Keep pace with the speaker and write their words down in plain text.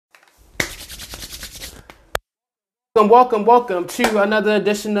Welcome to another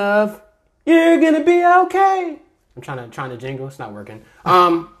edition of You're Gonna Be Okay. I'm trying to jingle. It's not working.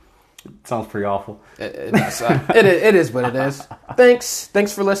 Sounds pretty awful. It is what it is.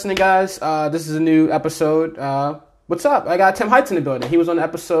 Thanks for listening, guys. This is a new episode. What's up? I got Tim Heights in the building. He was on the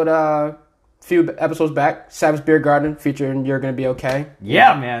episode few episodes back. Savage Beer Garden featuring You're Gonna Be Okay.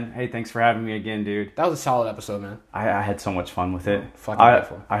 Yeah, man. Hey, thanks for having me again, dude. That was a solid episode, man. I had so much fun with it. Fucking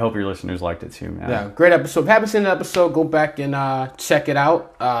I hope your listeners liked it too, man. Yeah, great episode. If you haven't seen the episode, go back and check it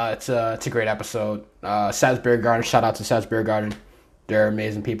out. It's a great episode. Savage Beer Garden. Shout out to Savage Beer Garden. They're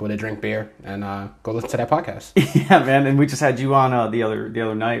amazing people. They drink beer, and go listen to that podcast. Yeah, man. And we just had you on the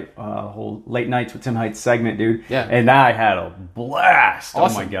other night, whole late nights with Tim Heights segment, dude. Yeah. And I had a blast.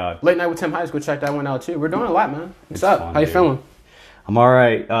 Awesome. Oh my god. Late night with Tim Heights. Go check that one out too. We're doing a lot, man. What's up? fun, How you dude. feeling? I'm all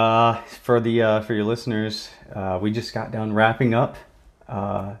right. For your listeners, we just got done wrapping up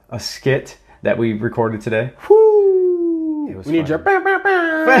a skit that we recorded today. Woo! It was We need your fun.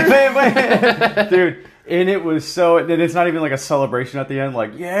 Dude. And it was so. It's not even like a celebration at the end.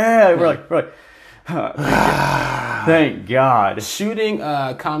 Like, yeah, we're like, thank God. Shooting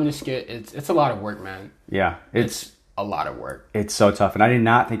a comedy skit. It's a lot of work, man. Yeah, It's a lot of work. it's so tough, and I did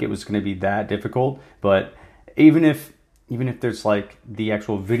not think it was going to be that difficult. But even if there's like the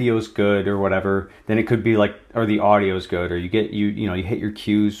actual video's good or whatever, then it could be like, or the audio's good, or you hit your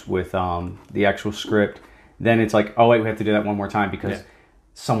cues with the actual script. Then it's like, oh wait, we have to do that one more time because. Yeah.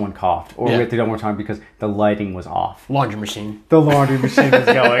 Someone coughed, or Yeah. we have to do it one more time because the lighting was off. Laundry machine. The laundry machine was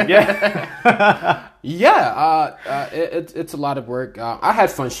going. Yeah. Yeah. It's a lot of work. I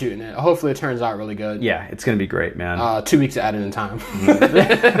had fun shooting it. Hopefully, it turns out really good. Yeah, it's gonna be great, man. 2 weeks of editing time.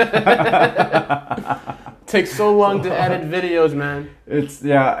 Takes so long to edit videos, man. And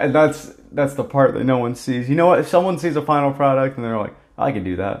that's the part that no one sees. You know what? If someone sees a final product and they're like, I can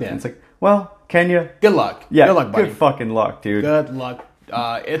do that. Yeah. And it's like, well, can you? Good luck. Yeah. Good luck, buddy. Good fucking luck, dude. Good luck.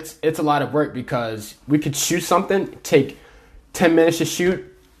 It's a lot of work because we could shoot something, take 10 minutes to shoot,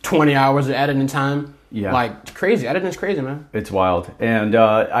 20 hours of editing time. Yeah. Like, it's crazy. Editing's crazy, man. It's wild. And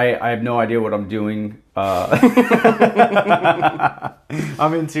I have no idea what I'm doing. I'm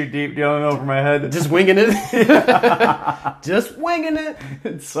in too deep. You don't know over my head. Just winging it. Just winging it.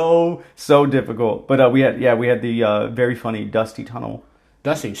 It's so difficult. But we had the very funny Dusty Tunnel.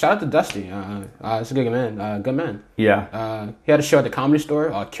 Dusty. Shout out to Dusty. It's a good man. Good man. Yeah. He had a show at the Comedy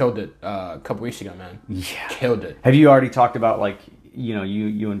Store. Killed it a couple weeks ago, man. Yeah. Killed it. Have you already talked about like,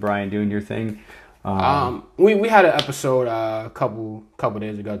 you and Brian doing your thing? We had an episode a couple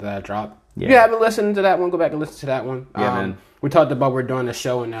days ago that I dropped. Yeah. If you haven't listened to that one, go back and listen to that one. Yeah, man. We talked about we're doing a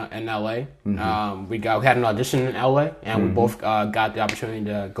show in LA. Mm-hmm. We had an audition in LA, and we both got the opportunity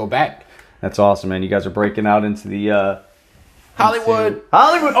to go back. That's awesome, man. You guys are breaking out into the Hollywood.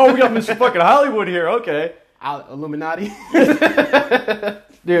 Hollywood. Oh, we got Mr. fucking Hollywood here. Okay. Illuminati.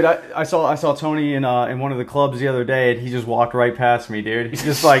 Dude, I saw Tony in one of the clubs the other day, and he just walked right past me, dude. He's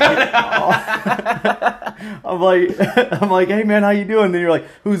just like, I'm like, hey man, how you doing? Then you're like,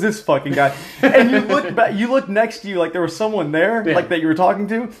 who's this fucking guy? And you look next to you like there was someone there, Yeah. like that you were talking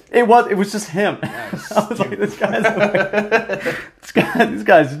to. It was just him. Yes, I was like, this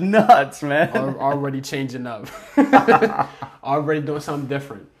guy's nuts, man. Already changing up. Already doing something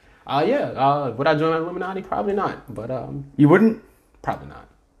different. Would I join Illuminati? Probably not. But You wouldn't? probably not.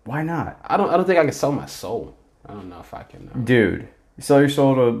 Why not? I don't think I can sell my soul. I don't know if I can. Dude, you sell your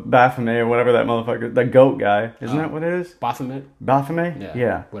soul to Baphomet or whatever that motherfucker, that goat guy. Isn't that what it is? Baphomet? Baphomet?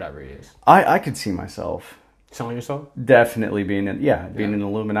 Yeah. Whatever it is. I could see myself Selling your soul? definitely being in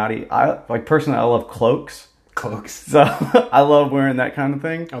Illuminati. Personally, I love cloaks. Cloaks. So I love wearing that kind of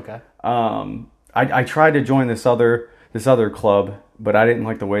thing. Okay. I tried to join this other club, but I didn't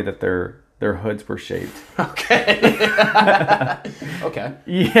like the way that their hoods were shaped. Okay. Okay.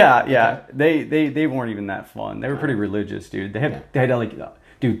 Yeah. They weren't even that fun. They were pretty religious, dude. They had like,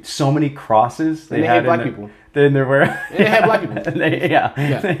 dude, so many crosses They hate black people. Then they're wearing. They hate black people. They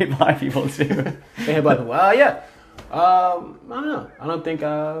hate black people too. They hate black people. I don't know. I don't think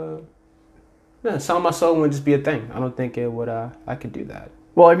selling my soul wouldn't just be a thing. I don't think it would. I could do that.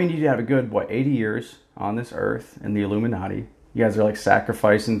 Well, I mean, you'd have a good 80 years on this earth in the Illuminati. You guys are like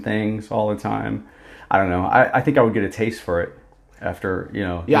sacrificing things all the time. I don't know. I think I would get a taste for it after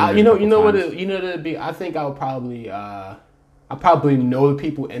Yeah, doing it a couple what times. it'd be. I think I would probably. I probably know the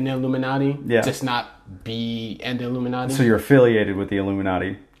people in the Illuminati. Yeah. Just not be in the Illuminati. So you're affiliated with the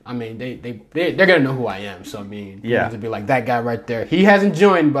Illuminati. I mean, they're gonna know who I am. So I mean, Yeah. to be like that guy right there. He hasn't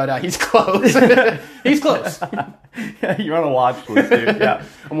joined, but he's close. He's close. Yeah, you're on a watch list, dude. Yeah.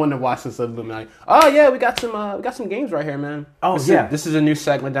 I'm on the watch list of Illuminati. Oh yeah, we got some games right here, man. Oh, this yeah. This is a new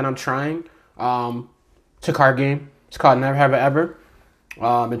segment that I'm trying. It's a card game. It's called Never Have I Ever.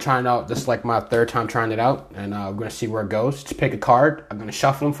 I've been trying it out. This is like my third time trying it out, and we're gonna see where it goes. Just pick a card. I'm gonna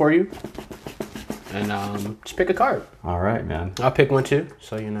shuffle them for you, and just pick a card. All right, man. I'll pick one too,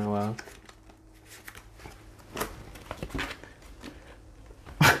 so you know.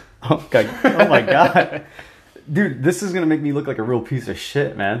 Okay. Oh my god, dude, this is gonna make me look like a real piece of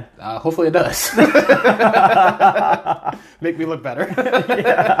shit, man. Hopefully it does. Make me look better.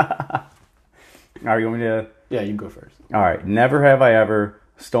 Yeah. Are you want me to? Yeah, you go first. All right. Never have I ever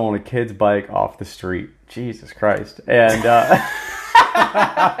stolen a kid's bike off the street. Jesus Christ. And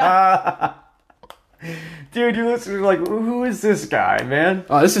dude, you're listening like, who is this guy, man?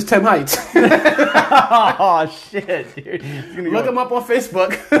 Oh, this is Tim Heights. Oh shit, dude. Look him up on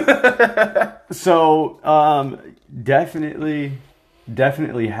Facebook. So, definitely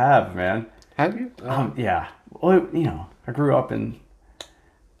have, man. Have you? Yeah. Well, you know, I grew up in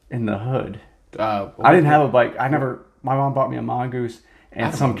the hood. I I didn't have a bike. My mom bought me a mongoose,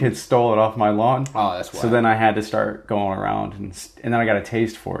 and some kid stole it off my lawn. Oh, that's why. So then I had to start going around, and then I got a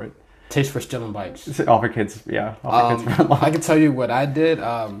taste for it. Taste for stealing bikes. Off of kids, yeah. Off of kids' front lawn. I can tell you what I did.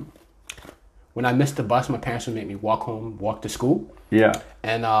 When I missed the bus, my parents would make me walk to school. Yeah.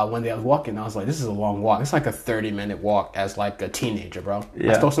 And one day I was walking, I was like, this is a long walk. It's like a 30-minute walk as like a teenager, bro.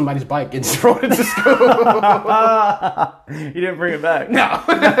 Yeah. I stole somebody's bike and just rode it to school. You didn't bring it back. No.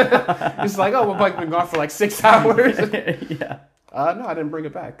 It's like, oh, my bike been gone for like 6 hours. Yeah. No, I didn't bring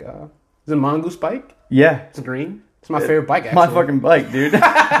it back. It's a mongoose bike. Yeah. It's green. It's my favorite bike, actually. My fucking bike, dude.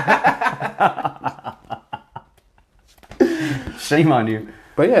 Shame on you.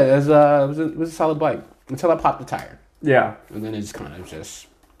 But yeah, it was a solid bike until I popped the tire. Yeah. And then it just kind of just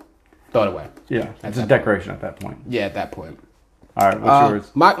throw it away. Yeah. It's a decoration at that point. Yeah, at that point. All right, what's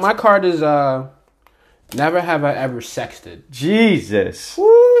yours? My card is never have I ever sexted. Jesus.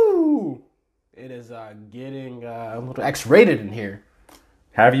 Woo! It is getting a little X-rated in here.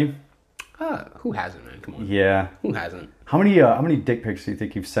 Have you? Who hasn't, man? Come on. Yeah. Who hasn't? How many dick pics do you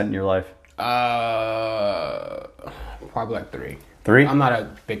think you've sent in your life? Probably like 3. 3? I'm not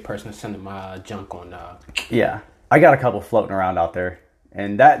a big person to send my junk on. Yeah. I got a couple floating around out there,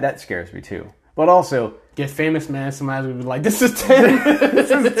 and that scares me too. But also, get famous, man. Somebody's gonna be like, "This is Tim. This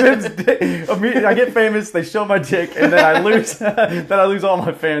is Tim's dick." Immediately, I get famous, they show my dick, and then I lose. Then I lose all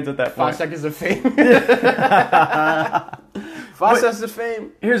my fans at that point. 5 seconds of fame. 5 seconds of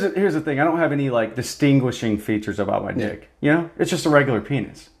fame. Here's the thing. I don't have any like distinguishing features about my dick. You know, it's just a regular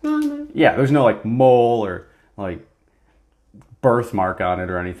penis. Yeah, there's no like mole or like birthmark on it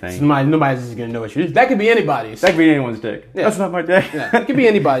or anything. Nobody's just gonna know what you do. That could be anybody's. That could be anyone's dick. Yeah. That's not my dick. Yeah. It could be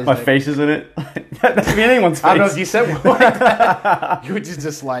anybody's My dick. face is in it. That could be anyone's face. I don't know if you said one like that. You were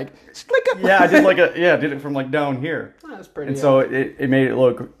just like, flick up. Yeah, I did it from like down here. Oh, that's pretty. And so it made it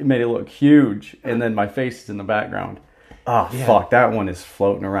look huge, and then my face is in the background. Oh fuck, that one is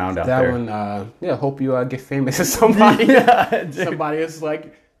floating around out there. That one, hope you get famous as somebody. Yeah, somebody is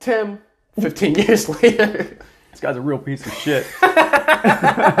like Tim. 15 years later. This guy's a real piece of shit.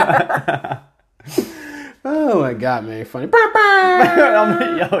 Oh my god, man, funny.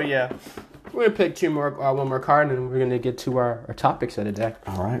 Oh yeah. We're gonna pick one more card, and we're gonna get to our topics of the day.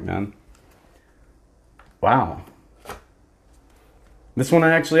 All right, man. Wow. This one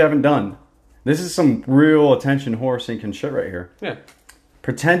I actually haven't done. This is some real attention whore sinking shit right here. Yeah.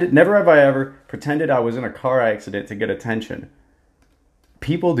 Never have I ever pretended I was in a car accident to get attention.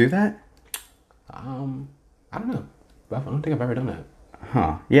 People do that? I don't know. I don't think I've ever done that.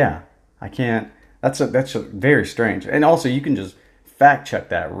 Huh. Yeah. I can't. That's very strange. And also, you can just fact check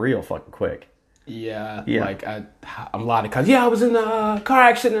that real fucking quick. Yeah. Yeah. Like, I'm a lot of cars. Yeah, I was in a car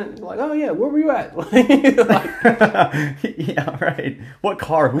accident. Like, oh yeah, where were you at? Yeah, right. What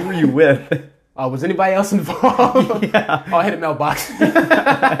car? Who were you with? Was anybody else involved? Yeah. Oh, I hit a mailbox.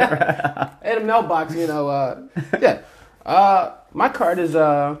 I hit a mailbox, yeah. My card is,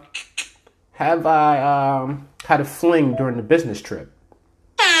 have I had a fling during the business trip?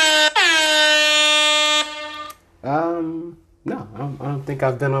 No, I don't think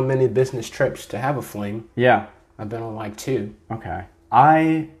I've been on many business trips to have a fling. Yeah. I've been on like 2. Okay.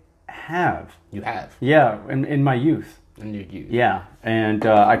 I have. You have? Yeah, in my youth. In your youth. Yeah, and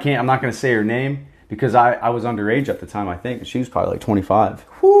I'm not going to say her name because I was underage at the time, I think. She was probably like 25.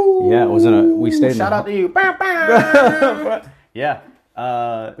 Woo! Yeah, we stayed in Shout out to you. Yeah.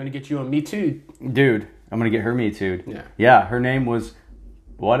 I'm going to get you on Me Too. Dude, I'm going to get her Me Too'd. Yeah. Yeah, her name was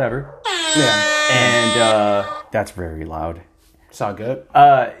whatever. Yeah. And that's very loud. It's all good.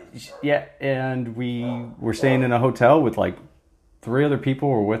 Yeah, and we were staying in a hotel with like 3 other people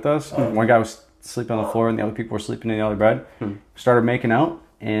were with us. One guy was sleeping on the floor and the other people were sleeping in the other bed. Started making out,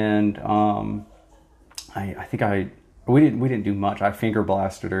 and I think I We didn't do much. I finger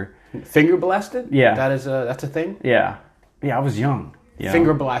blasted her. Finger blasted? Yeah. That's a thing? Yeah. Yeah, I was young. You know?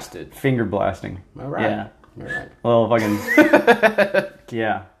 Finger blasted. Finger blasting. All right. Yeah. All right. Well, if I can.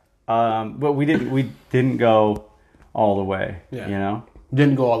 Yeah. But we didn't go all the way. Yeah. You know?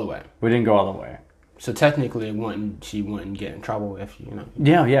 Didn't go all the way. We didn't go all the way. So technically, she wouldn't get in trouble if you know.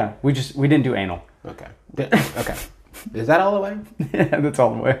 Yeah. We didn't do anal. Okay. Okay. Is that all the way? Yeah, that's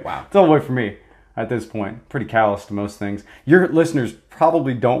all the way. Wow. It's all the way for me at this point. Pretty callous to most things. Your listeners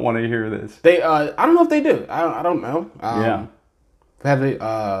probably don't want to hear this. They, I don't know if they do. I don't know. Yeah. We have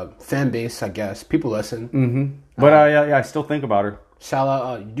a fan base, I guess. People listen. Mm-hmm. But I still think about her.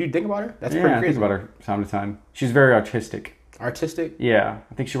 Shala, do you think about her? That's Yeah, pretty I crazy. think about her time to time. She's very artistic. Artistic? Yeah,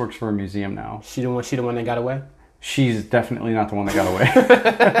 I think she works for a museum now. She the one that got away? She's definitely not the one that got away.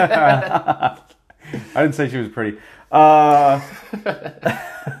 I didn't say she was pretty.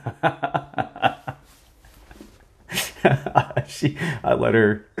 I let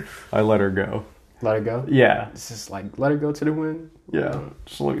her go. Let her go? Yeah. It's just like, let her go to the wind? Yeah.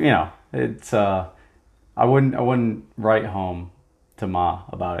 So, you know, it's, I wouldn't write home to Ma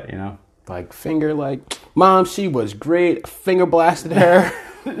about it, you know? Like, finger, like, Mom, she was great. Finger blasted her.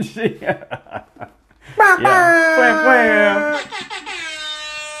 Yeah. Yeah.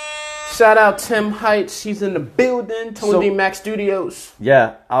 Shout out Tim Heights. He's in the building. Tony D Mac Studios.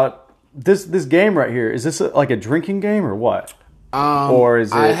 Yeah. This game right here, is this like a drinking game or what? Or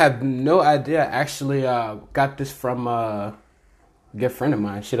is it? I have no idea. Actually, got this from a good friend of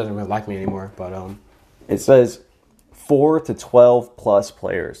mine. She doesn't really like me anymore, but It says 4 to 12 plus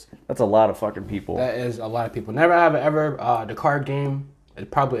players. That's a lot of fucking people. that is a lot of people. Never have ever the card game. It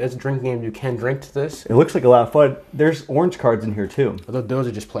probably is a drinking game. You can drink to this. It looks like a lot of fun. There's orange cards in here too. Although those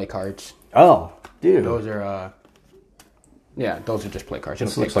are just play cards. Oh, dude. Those are those are just play cards. You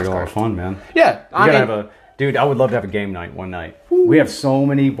This don't looks play like a lot of cards. fun, man. Yeah, You gotta have a dude. I would love to have a game night one night. We have so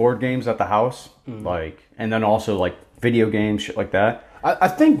many board games at the house, and then also like video games, shit like that. I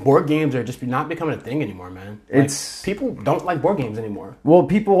think board games are just not becoming a thing anymore, man. Like, people don't like board games anymore. Well,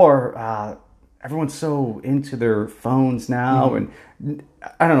 people are. Everyone's so into their phones now, and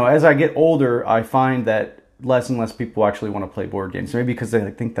I don't know. As I get older, I find that less and less people actually want to play board games. Maybe because they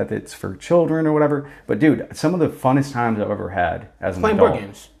think that it's for children or whatever. But dude, some of the funnest times I've ever had as an Playing adult, board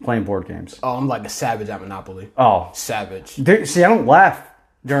games. playing board games. Oh, I'm like a savage at Monopoly. Oh, Savage. dude, see, I don't laugh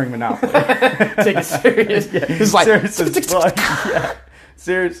during Monopoly. Take it serious. It's like serious as fuck. Yeah,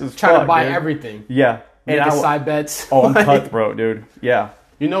 serious as trying fuck, to buy dude. everything. Yeah, Make and side bets. Oh, I'm cutthroat, dude. Yeah,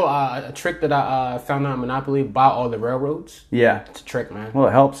 You know, a trick that I found out in Monopoly: buy all the railroads. yeah. It's a trick, man. Well,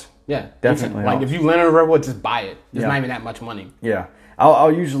 it helps. Yeah, Definitely Like helps. if you land on a railroad, just buy it. There's Yeah. not even that much money. Yeah,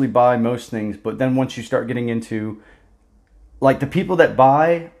 I'll usually buy most things, but then once you start getting into, like, the people that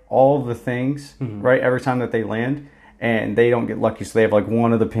buy all the things, right, every time that they land, and they don't get lucky, so they have like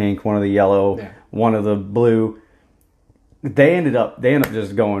one of the pink, one of the yellow, one of the blue. They end up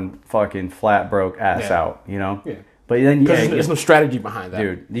just going fucking flat broke ass out, you know. Yeah. But then Because there's no strategy behind that.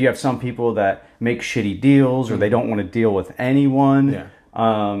 dude, you have some people that make shitty deals or they don't want to deal with anyone. Yeah.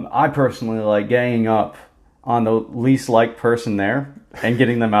 I personally like ganging up on the least liked person there and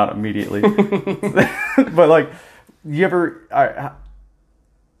getting them out immediately. But like, you ever?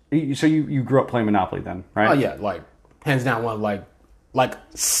 So you grew up playing Monopoly then, right? Oh yeah, like hands down one like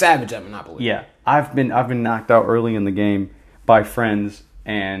savage at Monopoly. Yeah, I've been knocked out early in the game by friends,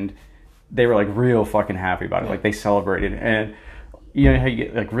 and they were like real fucking happy about it. Like they celebrated, and you know how you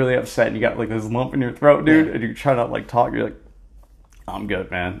get like really upset and you got like this lump in your throat, dude, and you're trying to like talk. You're like, I'm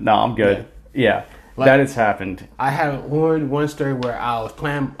good, man. No, I'm good. Yeah. Like, that has happened. I had one story where I was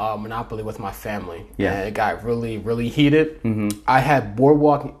playing Monopoly with my family. Yeah. And it got really, really heated. Mm-hmm. I had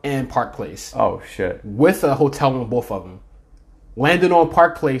Boardwalk and Park Place. Oh shit. With a hotel on both of them. Landed on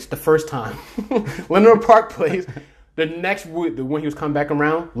Park Place the first time. Landed on Park Place. The next week, when he was coming back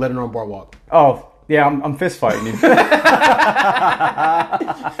around, landed on Boardwalk. Oh yeah, I'm fist fighting you.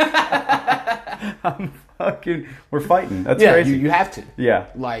 We're fighting. That's crazy. You have to. Yeah.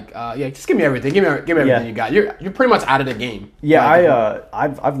 Like, just give me everything. Give me everything you got. You're pretty much out of the game. Yeah,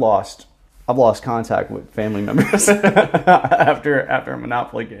 Like, I've lost contact with family members after a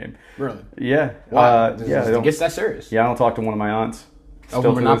Monopoly game. Really? Yeah. Why? It gets that serious. Yeah, I don't talk to one of my aunts. Over Still to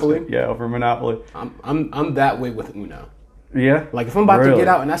this Monopoly? day. Yeah, over Monopoly. I'm that way with Uno. Yeah. Like if I'm about to Really? get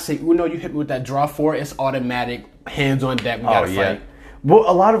out and I say Uno, you hit me with that draw four, it's automatic, hands on deck. We gotta fight. Well,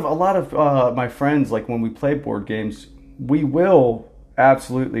 a lot of my friends, like when we play board games, we will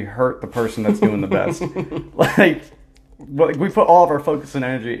absolutely hurt the person that's doing the best. like we put all of our focus and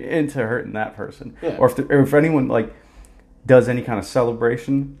energy into hurting that person. Yeah. Or if anyone like does any kind of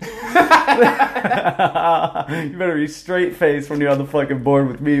celebration, You better be straight faced when you're on the fucking board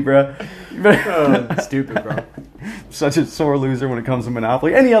with me, bro. You better... Stupid, bro. Such a sore loser when it comes to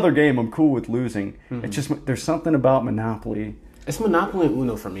Monopoly. Any other game, I'm cool with losing. It's just there's something about Monopoly. It's Monopoly and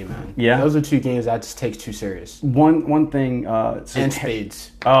Uno for me, man. Yeah, those are two games I just take too serious. One thing. And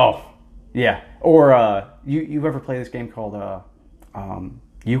spades. Oh, yeah. Or you ever play this game called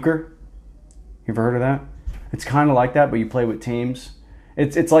Euchre? You ever heard of that? It's kind of like that, but you play with teams.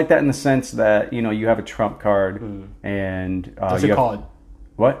 It's like that in the sense that you have a trump card and what's it called?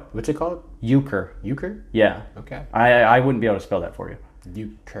 What? What's it called? Euchre. Euchre? Yeah. Okay. I wouldn't be able to spell that for you.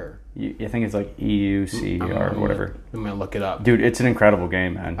 Euchre. I think it's like EUC or whatever. I'm gonna look it up, dude. It's an incredible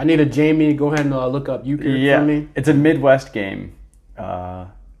game, man. I need a Jamie to go ahead and look up Euchre for me. It's a Midwest game,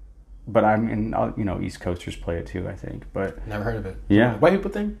 but I'm in. East Coasters play it too. I think, but never heard of it. Yeah, white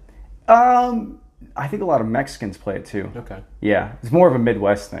people thing. I think a lot of Mexicans play it too. Okay. Yeah, it's more of a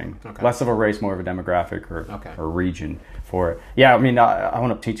Midwest thing. Okay. Less of a race, more of a demographic or region for it. Yeah, I mean, I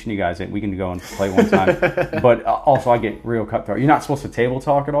want up teaching you guys it. We can go and play one time. But also, I get real cutthroat. You're not supposed to table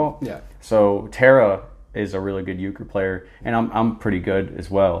talk at all. Yeah. So Tara is a really good euchre player, and I'm pretty good as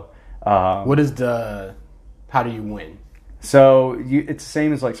well. What is how do you win? So it's the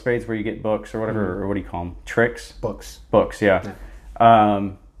same as like spades, where you get books or whatever, or what do you call them? Tricks. Books. Yeah.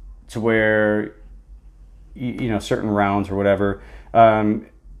 To where certain rounds or whatever, and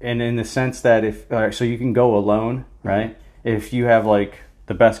in the sense that if so you can go alone, right? If you have like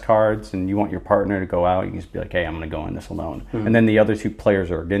the best cards and you want your partner to go out, you can just be like, hey, I'm going to go in this alone, and then the other two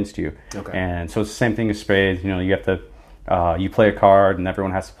players are against you. Okay. And so it's the same thing as spades. You have to you play a card and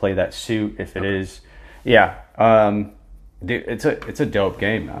everyone has to play that suit if it is. Yeah. Dude, it's a dope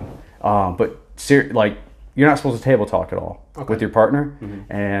game, man. But like you're not supposed to table talk at all with your partner,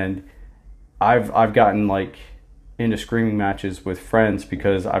 and I've gotten like into screaming matches with friends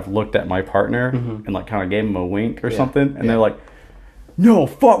because I've looked at my partner and like kind of gave them a wink or something, and they're like, "No,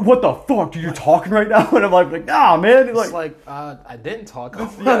 fuck! What the fuck? You're talking right now?" And I'm like, "Nah, man." It's like I didn't talk. I'm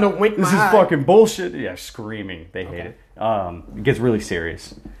trying to wink my eye. This is fucking bullshit. Yeah, screaming. They hate it. It gets really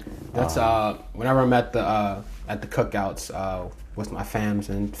serious. That's whenever I'm at the cookouts with my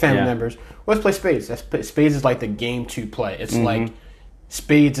family members, let's play spades. Spades is like the game to play. It's like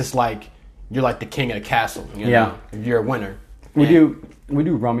spades is like you're like the king of the castle. You know? You're a winner. We do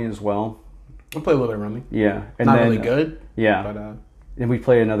rummy as well. I play a little bit of rummy. Yeah, and not then, really good. Yeah, but then we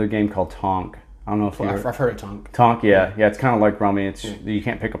play another game called Tonk. I don't know if I've heard of Tonk. Tonk, yeah. It's kind of like rummy. It's you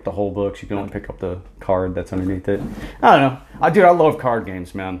can't pick up the whole books. You can only pick up the card that's underneath it. I don't know. I love card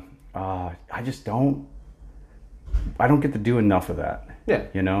games, man. I just don't. I don't get to do enough of that. Yeah.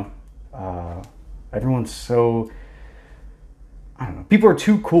 Everyone's so. I don't know. People are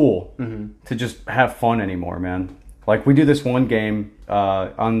too cool to just have fun anymore, man. Like we do this one game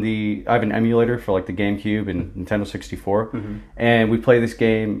I have an emulator for like the GameCube and Nintendo 64, and we play this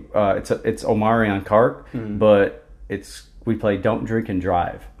game. It's Omari on Kart, but we play Don't Drink and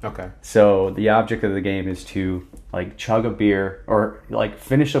Drive. Okay. So the object of the game is to like chug a beer or like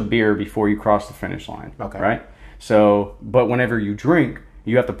finish a beer before you cross the finish line. Okay. Right. So, but whenever you drink,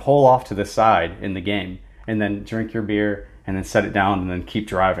 you have to pull off to the side in the game and then drink your beer and then set it down and then keep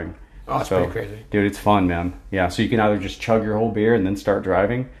driving. Oh, that's pretty crazy. Dude, it's fun, man. Yeah, so you can either just chug your whole beer and then start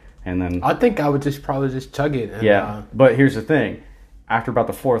driving, and then... I think I would probably just chug it. And, but here's the thing. After about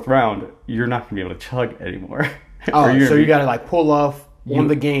the fourth round, you're not going to be able to chug anymore. So you got to like pull off on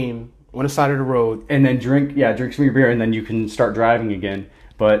the game, on the side of the road. And then drink some of your beer, and then you can start driving again.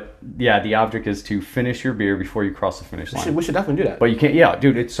 But, yeah, the object is to finish your beer before you cross the finish line. We should definitely do that. But you can't...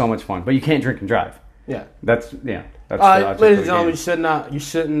 dude, it's so much fun. But you can't drink and drive. Yeah. That's ladies and gentlemen, you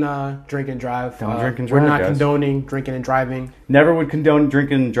shouldn't drink and drive. Don't drink and drive. We're not guys. condoning drinking and driving. Never would condone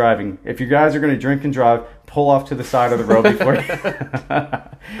drinking and driving. If you guys are going to drink and drive, pull off to the side of the road before.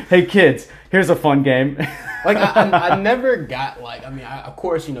 Hey kids, here's a fun game. Like I never got like. I mean, of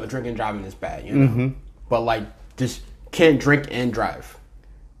course, drinking and driving is bad, but like just can't drink and drive.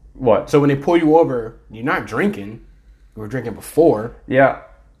 What? So when they pull you over, you're not drinking. You were drinking before. Yeah.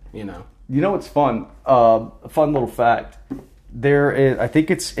 You know what's fun? A fun little fact. There is, I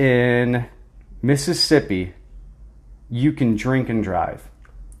think it's in Mississippi, you can drink and drive.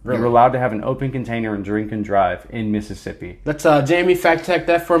 Really? You're allowed to have an open container and drink and drive in Mississippi. Let's Jamie fact check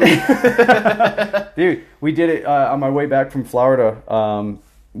that for me. Dude, we did it on my way back from Florida.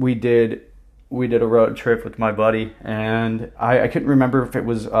 We did a road trip with my buddy, and I couldn't remember if it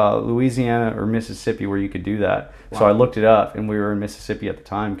was Louisiana or Mississippi where you could do that. Wow. So I looked it up, and we were in Mississippi at the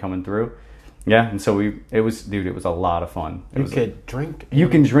time coming through. Yeah, and so it was a lot of fun. You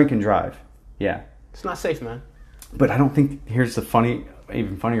can drink and drive. Yeah. It's not safe, man. But I don't think, here's the funny,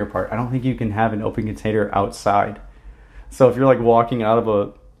 even funnier part, I don't think you can have an open container outside. So if you're like walking out of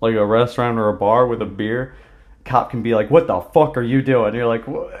a restaurant or a bar with a beer, cop can be like, "What the fuck are you doing?" And you're like,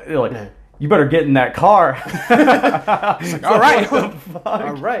 "You better get in that car." Like, all right,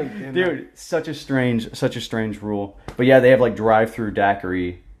 all right, dude. Such a strange rule. But yeah, they have like drive-through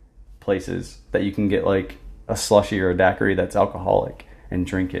daiquiri places that you can get like a slushie or a daiquiri that's alcoholic and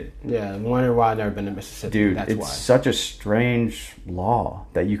drink it. Yeah, I wonder why I've never been to Mississippi. Dude, that's it's why. such a strange law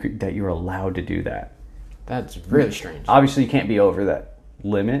that you're allowed to do that. That's really strange. Obviously, you can't be over that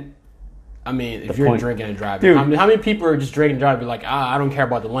limit. I mean, if you're drinking and driving, dude, how many people are just drinking and driving? Be like, I don't care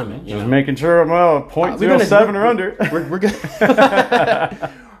about the limit. Just making sure I'm 0.07 or under. We're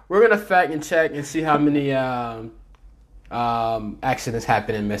gonna we're gonna fact and check and see how many accidents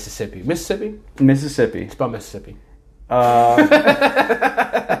happen in Mississippi. Mississippi. Spell Mississippi. I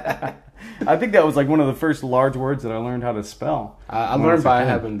think that was like one of the first large words that I learned how to spell. I learned by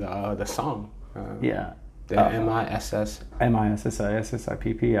having the song. Yeah. The M-I-S-S.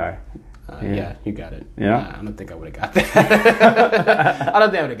 M-I-S-S-I-S-S-I-P-P-I. Yeah, you got it. Yeah. I don't think I would have got that. I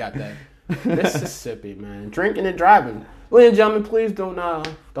don't think I would have got that. Mississippi, man. Drinking and driving. Ladies and gentlemen, please don't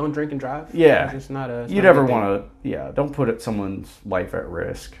drink and drive. Yeah. It's not a... You never want to... don't put someone's life at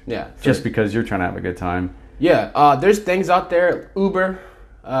risk. Yeah. Just because you're trying to have a good time. Yeah. There's things out there. Uber.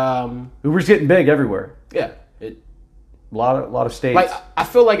 Uber's getting big everywhere. Yeah. A lot of states. Like, I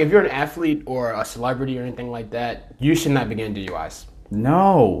feel like if you're an athlete or a celebrity or anything like that, you should not be getting DUIs.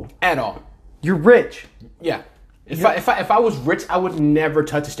 No. At all. You're rich. Yeah. If I was rich, I would never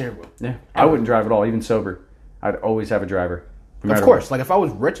touch a steering wheel. Yeah. I wouldn't drive at all, even sober. I'd always have a driver. Of course. Like, if I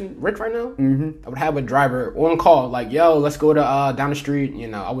was rich right now, I would have a driver on call. Like, yo, let's go to down the street.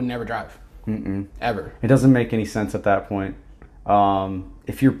 I would never drive. Ever. It doesn't make any sense at that point.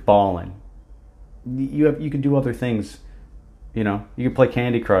 If you're balling, you can do other things. You can play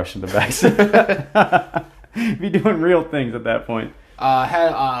Candy Crush in the backseat. Be doing real things at that point.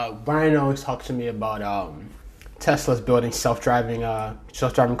 Brian always talks to me about Tesla's building self-driving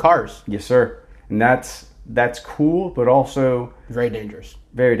cars. Yes, sir. And that's cool, but also very dangerous.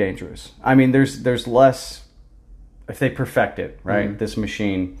 Very dangerous. I mean, there's less if they perfect it, right? This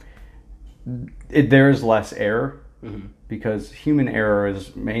machine, there is less error because human error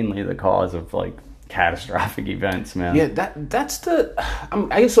is mainly the cause of like catastrophic events, man. Yeah, that's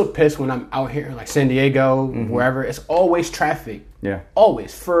I get so pissed when I'm out here in like San Diego, wherever. It's always traffic. Yeah.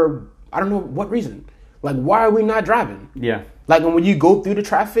 Always. For I don't know what reason. Like, why are we not driving? Yeah. Like, when you go through the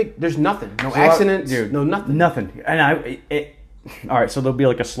traffic, there's nothing. No accidents. No nothing. Nothing. And all right, so there'll be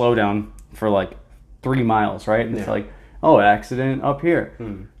like a slowdown for like 3 miles, right? And it's like, accident up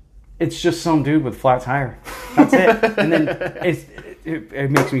here. It's just some dude with a flat tire. That's it. And then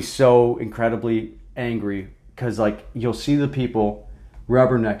it makes me so incredibly angry because like you'll see the people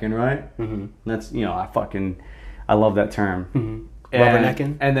rubbernecking, right? That's I love that term.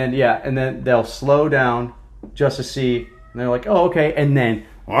 Rubbernecking. And then they'll slow down just to see, and they're like, oh, okay, and then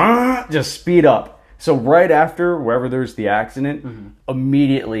just speed up. So right after wherever there's the accident,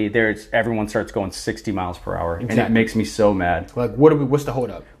 immediately everyone starts going 60 miles per hour, and it makes me so mad. Like, what's the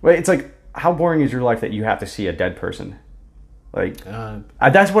holdup? Well, it's like, how boring is your life that you have to see a dead person? Like,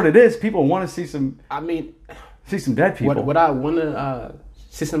 that's what it is. People want to see some. I mean, see some dead people. Would I want to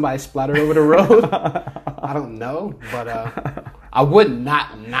see somebody splatter over the road? I don't know, but I would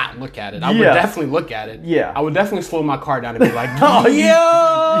not look at it. I would definitely look at it. Yeah, I would definitely slow my car down and be like, "Oh, yo,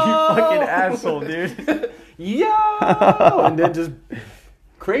 you fucking asshole, dude, yo," and then just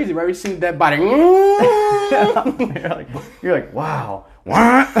crazy, right? We see that body. you're like, wow,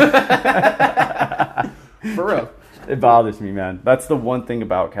 what? For real. It bothers me, man. That's the one thing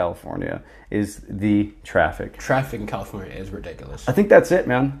about California is the traffic. Traffic in California is ridiculous. I think that's it,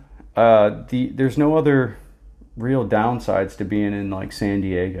 man. There's no other real downsides to being in like San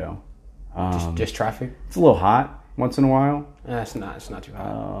Diego. Just traffic. It's a little hot once in a while. It's not too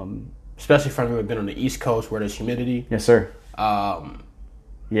hot. Especially for me, we've been on the East Coast where there's humidity. Yes, sir.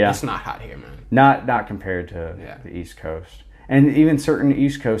 It's not hot here, man. Not compared to the East Coast, and even certain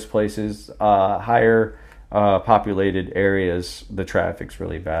East Coast places, higher populated areas, the traffic's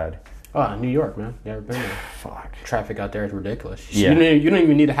really bad. Oh, New York, man. You ever been there? Fuck. Traffic out there is ridiculous. Yeah. You don't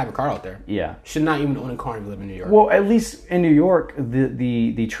even need to have a car out there. Yeah. You should not even own a car if you live in New York. Well, at least in New York,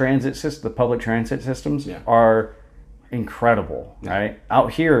 the transit system, the public transit systems are incredible, right?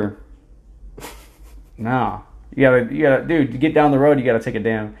 Out here, no. You gotta, dude. To get down the road, you gotta take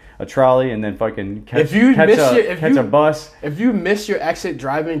a trolley and then fucking catch a bus. If you miss your exit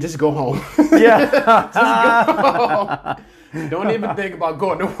driving, just go home. Yeah, just go home. Don't even think about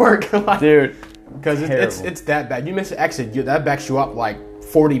going to work. Dude, Because it's that bad. You miss an exit, that backs you up like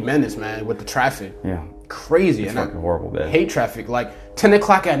 40 minutes, man, with the traffic. Yeah. Crazy. It's fucking horrible, man. I hate traffic. Like 10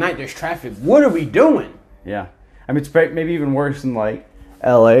 o'clock at night, there's traffic. What are we doing? Yeah. I mean, it's maybe even worse than like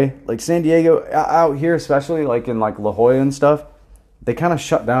LA. Like San Diego, out here, especially like in like La Jolla and stuff, they kind of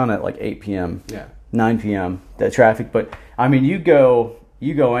shut down at like 8 p.m. Yeah. 9 p.m. that traffic. But I mean, you go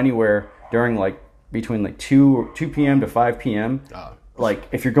anywhere during like between like 2 p.m. to 5 p.m. Like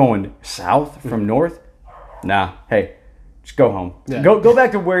if you're going south from north, nah, hey, just go home. Yeah. Go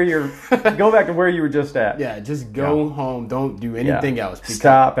back to where you were just at. Yeah, just go home. Don't do anything else.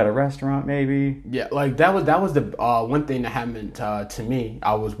 Stop at a restaurant maybe. Yeah, like that was the one thing that happened to me.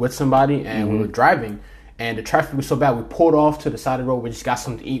 I was with somebody and we were driving, and the traffic was so bad. We pulled off to the side of the road. We just got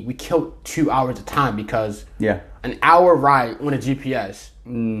something to eat. We killed 2 hours of time because an hour ride on a GPS,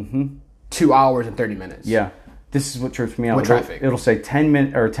 2 hours and 30 minutes. Yeah. This is what trips me out. With traffic. It'll say 10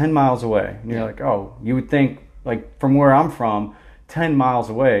 miles away. And you're like, oh, you would think, like, from where I'm from, 10 miles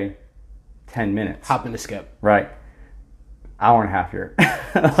away, 10 minutes. Hop in the skip. Right. Hour and a half here.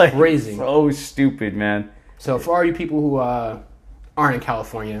 Like, crazy. So stupid, man. So for all you people who aren't in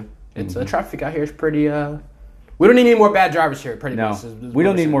California, it's traffic out here is pretty... we don't need any more bad drivers here, pretty much. We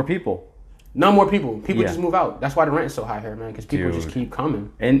don't need more people. No more people. People just move out. That's why the rent is so high here, man, because people just keep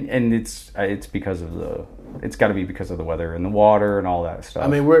coming. And it's because of it's got to be because of the weather and the water and all that stuff. I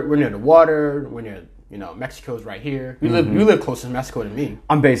mean, we're near the water. We're near, Mexico's right here. You live closer to Mexico than me.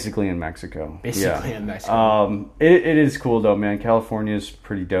 I'm basically in Mexico. In Mexico. It is cool though, man. California is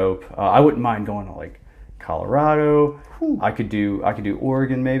pretty dope. I wouldn't mind going to like Colorado. Whew. I could do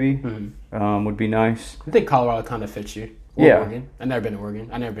Oregon maybe. Would be nice. I think Colorado kind of fits you. Oregon. I've never been to Oregon.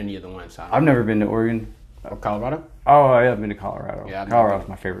 I've never been to either one. So I've never been to Oregon. Or Colorado? Oh, I have been to Colorado. Yeah, Colorado's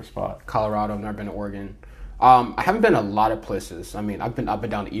my favorite spot. Colorado. I've never been to Oregon. I haven't been a lot of places. I mean, I've been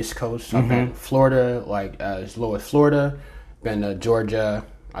down the East Coast. I've been to Florida, like as low as Florida. Been to Georgia.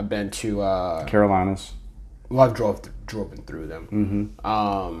 I've been to Carolinas. Well, I've driven through them.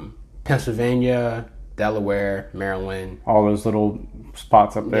 Pennsylvania, Delaware, Maryland. All those little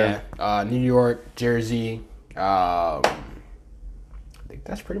spots up there. Yeah. New York, Jersey. I think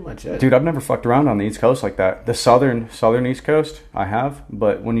that's pretty much it. Dude, I've never fucked around on the East Coast like that. The southern East Coast, I have.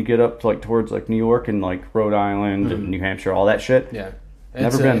 But when you get up to like towards like New York and like Rhode Island and New Hampshire, all that shit. Yeah.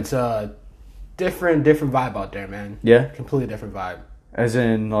 Never been. It's a different vibe out there, man. Yeah? Completely different vibe. As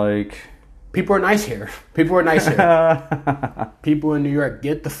in like... People are nice here. People in New York,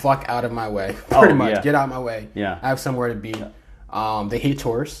 get the fuck out of my way. Pretty much. Yeah. Get out of my way. Yeah. I have somewhere to be. They hate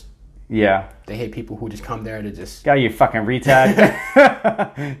tourists. Yeah. They hate people who just come there to just... God, you fucking retard.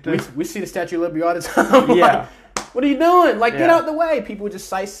 we see the Statue of Liberty all the time. Yeah. Like, what are you doing? Like, get out the way. People just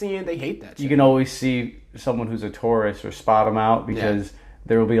sightseeing. They hate that shit. You can always see someone who's a tourist or spot them out because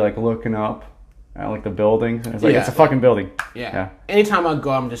they will be like looking up at like the buildings. And it's like, it's a fucking building. Yeah. Anytime I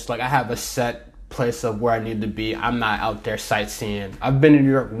go, I'm just like, I have a set place of where I need to be. I'm not out there sightseeing. I've been to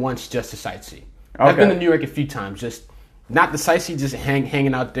New York once just to sightsee. Okay. I've been to New York a few times, just... Not the sightseeing, just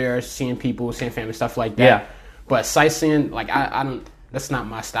hanging out there, seeing people, seeing family, stuff like that. Yeah. But sightseeing, like, I don't, that's not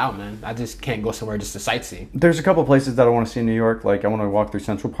my style, man. I just can't go somewhere just to sightsee. There's a couple places that I want to see in New York. Like, I want to walk through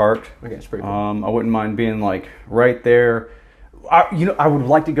Central Park. Okay, it's pretty cool. I wouldn't mind being, like, right there. I would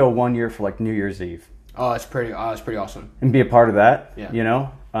like to go one year for, like, New Year's Eve. Oh, it's pretty awesome. And be a part of that, you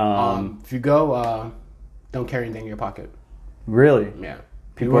know? If you go, don't carry anything in your pocket. Really? Yeah.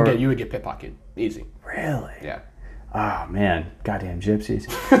 You would get pickpocketed. Easy. Really? Yeah. Oh, man. Goddamn gypsies.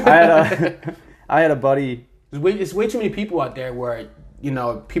 I had a buddy. There's way too many people out there where,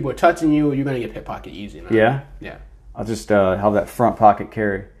 people are touching you, you're going to get pickpocketed easy. Man. Yeah? Yeah. I'll just have that front pocket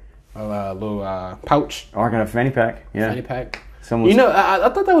carry. A little pouch. Oh, I got a fanny pack. Yeah. Fanny pack. Someone's... I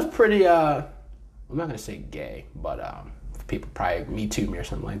thought that was pretty, I'm not going to say gay, but people probably Me Too me or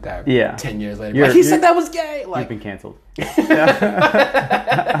something like that. Yeah. 10 years later. He said that was gay. Like, you've been canceled.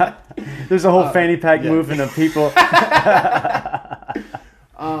 There's a whole fanny pack movement of people. I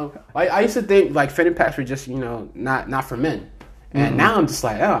used to think like fanny packs were just not for men, and now I'm just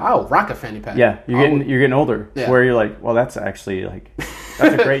like, I'll rock a fanny pack. Yeah, you're getting older. Yeah. Where you're like, well, that's actually like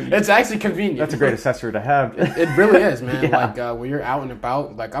that's a great. It's actually convenient. That's a great accessory to have. It really is, man. Yeah. Like when you're out and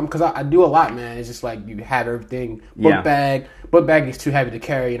about, like because I do a lot, man. It's just like you have everything. Book bag is too heavy to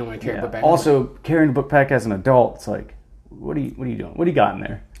carry. You don't want to carry a book bag. Also, carrying a book bag as an adult, it's like, what are you doing? What do you got in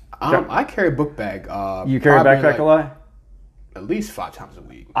there? I carry a book bag. You carry a backpack a lot? At least 5 times a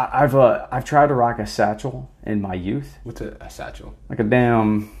week. I've tried to rock a satchel in my youth. What's a satchel? Like a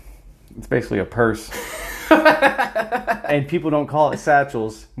damn. It's basically a purse. And people don't call it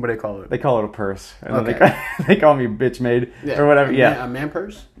satchels. What do they call it? They call it a purse. And Okay. then they call me bitch made or whatever. Yeah. A man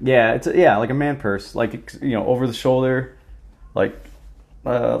purse? Yeah, it's like a man purse. Like, over the shoulder. Like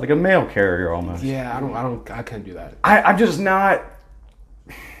a mail carrier almost. Yeah, I can't do that. I'm just not...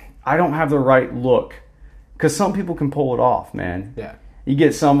 I don't have the right look. Because some people can pull it off, man. Yeah. You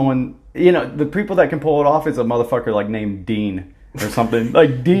get someone... the people that can pull it off is a motherfucker like named Dean or something.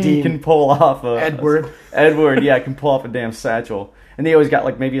 Like Dean can pull off Edward, yeah, can pull off a damn satchel. And they always got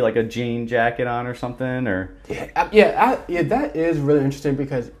like maybe like a jean jacket on or something or that is really interesting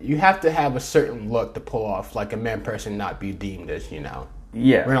because you have to have a certain look to pull off like a man person, not be deemed as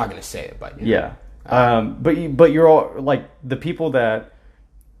Yeah. We're not gonna say it, but yeah. But you're all like the people that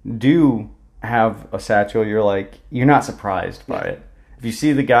do have a satchel, you're not surprised by it. If you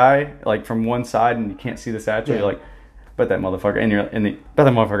see the guy like from one side and you can't see the satchel, you're like, bet that motherfucker, bet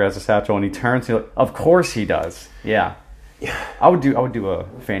that motherfucker has a satchel, and he turns, you're like, of course he does. Yeah. I would do a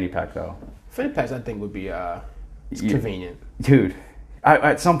fanny pack though. Fanny packs, I think, would be convenient. Dude,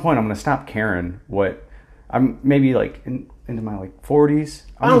 at some point I'm gonna stop caring what I'm maybe like into my like 40s.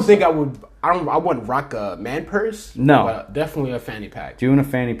 I wouldn't rock a man purse. No, but definitely a fanny pack. Doing a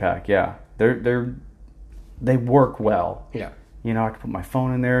fanny pack, yeah. They work well. Yeah. I could put my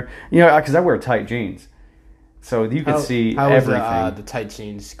phone in there. Because I wear tight jeans, so you can see everything. How is the tight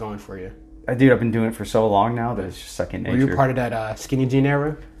jeans going for you? Dude, I've been doing it for so long now that it's just second nature. Were you part of that skinny jean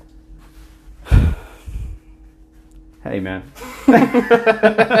era? Hey, man.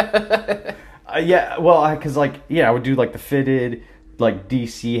 Yeah, well, because I would do like the fitted, like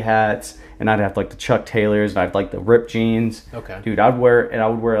DC hats, and I'd have like the Chuck Taylors, and I'd like the ripped jeans. Okay, dude, I would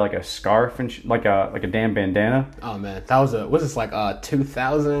wear like a scarf and like a damn bandana. Oh man, that was was this like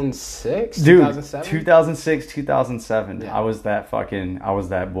 2006, dude, 2007? 2006, 2007. Yeah. I was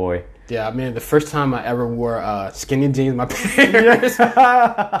that boy. Yeah, I mean, the first time I ever wore skinny jeans, my parents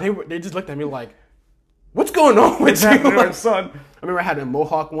they just looked at me like, "What's going on with you, like, son?" I remember I had a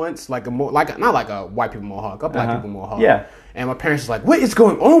mohawk once, not like a white people mohawk, a black people mohawk. Yeah. And my parents was like, "What is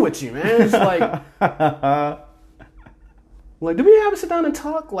going on with you, man?" It's like, do we have to sit down and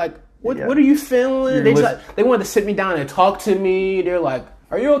talk? Like, what are you feeling? They wanted to sit me down and talk to me. They're like,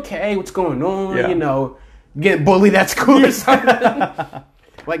 "Are you okay? What's going on?" Yeah. Getting bullied at school or something.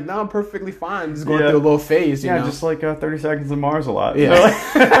 Like, no, I'm perfectly fine. Just going through a little phase, you know? Just like 30 Seconds to Mars a lot. Yeah.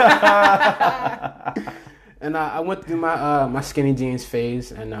 And I went through my skinny jeans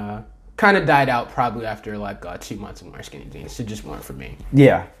phase and kind of died out probably after like 2 months of wearing skinny jeans. It just weren't for me.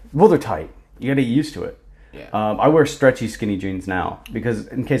 Yeah. Well, they're tight. You got to get used to it. Yeah. I wear stretchy skinny jeans now because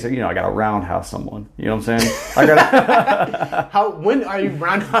in case I got to roundhouse someone. You know what I'm saying? I got. When are you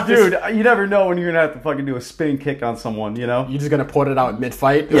roundhouse? Dude, you never know when you're gonna have to fucking do a spin kick on someone. You're just gonna put it out mid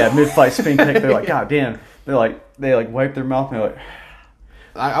fight. Yeah, mid fight spin kick. They're like, God damn. They wipe their mouth and they're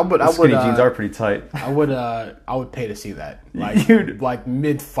like. Skinny jeans are pretty tight. I would pay to see that. Like, dude, like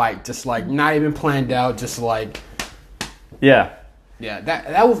mid fight, just like not even planned out, just like. Yeah. Yeah,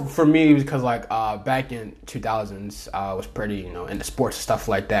 that was for me because like back in 2000s, I was pretty into sports and stuff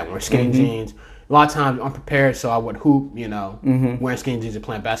like that. Wearing skinny jeans, a lot of times unprepared, so I would hoop. Wearing skinny jeans and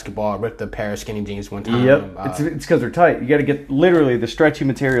playing basketball. I ripped a pair of skinny jeans one time. Yep, it's because they're tight. You got to get literally the stretchy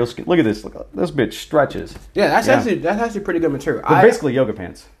material. Look at this. Look, this bitch stretches. Yeah, that's actually pretty good material. They're basically yoga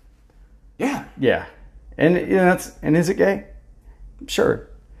pants. Yeah. Yeah, and is it gay? Sure.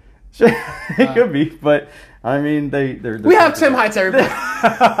 It could be, but I mean they're we have Tim Heights, everybody.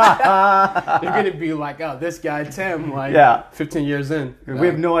 They're gonna be like, oh, this guy Tim, 15 years in. We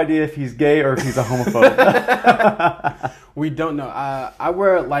have no idea if he's gay or if he's a homophobe. We don't know. I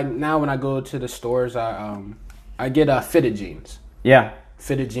wear now when I go to the stores, I get fitted jeans. Yeah,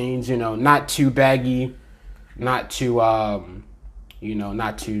 fitted jeans. Not too baggy, not too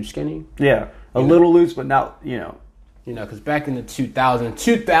not too skinny. Yeah, a little loose, but not because back in the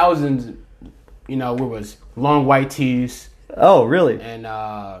 2000s, where was long white tees. Oh, really? And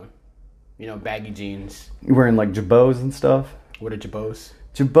baggy jeans. You wearing like Jabots and stuff? What are Jabots?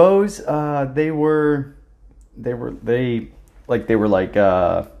 Jabots, they were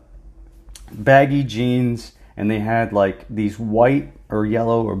baggy jeans, and they had like these white or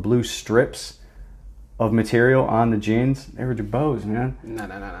yellow or blue strips of material on the jeans. They were Jabots, man.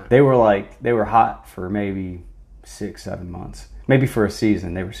 No. They were hot for maybe 6-7 months. Maybe for a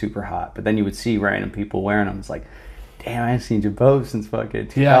season, they were super hot. But then you would see random people wearing them. It's like, damn, I haven't seen Jabots since fucking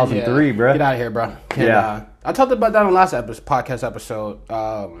 2003, bro. Get out of here, bro. I talked about that on the last podcast episode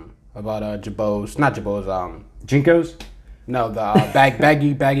about Jabots. Not Jabots. Jinkos? No,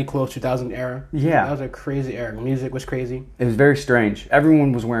 the baggy clothes 2000 era. Yeah. That was a crazy era. Music was crazy. It was very strange.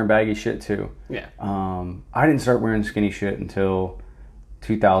 Everyone was wearing baggy shit too. Yeah. I didn't start wearing skinny shit until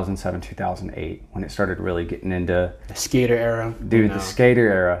 2007, 2008 when it started really getting into The skater era. dude, the skater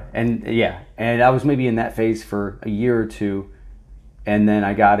era. And and I was maybe in that phase for a year or two, and then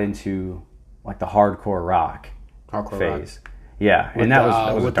I got into like the hardcore rock phase. Rock. Yeah, and that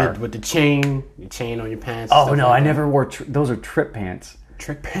was dark. With the chain on your pants. Oh no, I never wore those are trip pants.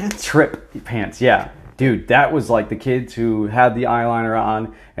 Trick pants. Trip pants, yeah, dude. That was like the kids who had the eyeliner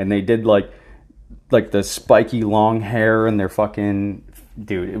on and they did like the spiky long hair and their fucking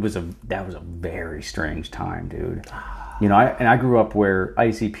dude. That was a very strange time, dude. You know, I grew up where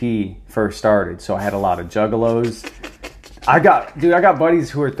ICP first started, so I had a lot of juggalos. I got buddies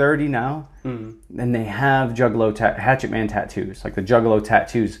who are 30 now, and they have juggalo Hatchet Man tattoos, like the juggalo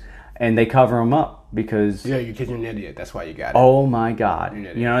tattoos, and they cover them up because Yeah, you're an idiot. That's why you got it. oh my god, You're an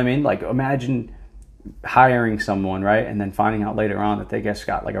idiot. you know what I mean? Like imagine hiring someone, right, and then finding out later on that they just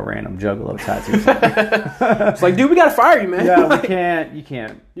got like a random juggalo tattoo. It's like, dude, we gotta fire you, man. Yeah, Like, you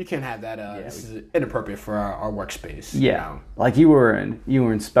can't. you can't have that. This is inappropriate for our workspace. Yeah, You know? like you were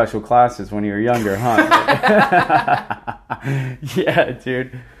in special classes when you were younger, huh? Yeah,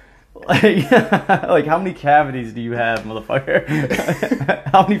 dude. Like how many cavities do you have, motherfucker?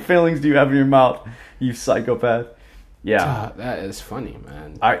 How many fillings do you have in your mouth, you psychopath? Yeah, That is funny,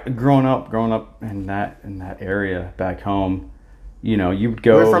 man. growing up in that area back home, you know, you'd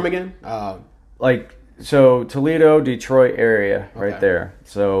go. Where from again? Like so Toledo, Detroit area, right Okay. there.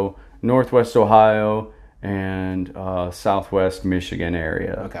 So Northwest Ohio and Southwest Michigan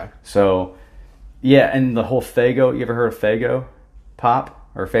area. Okay. So yeah, and the whole Faygo. You ever heard of Faygo pop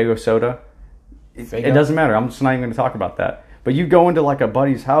or Faygo soda? Faygo? It doesn't matter. I'm just not even going to talk about that. But you'd go into like a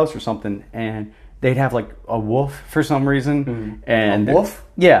buddy's house or something, and they'd have like a wolf for some reason. And A wolf?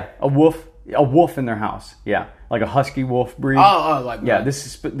 Yeah, a wolf in their house. Yeah, like a husky wolf breed. Like Yeah, that. this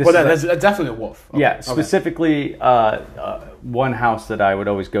is That's definitely a wolf. Okay. yeah, Okay. specifically one house that I would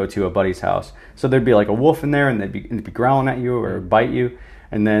always go to, a buddy's house. So there'd be like a wolf in there, and they'd be growling at you or bite you,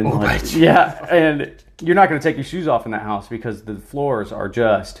 and then bite you. yeah, and you're not going to take your shoes off in that house because the floors are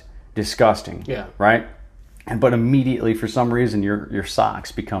just disgusting. Yeah. Right. But immediately, for some reason, your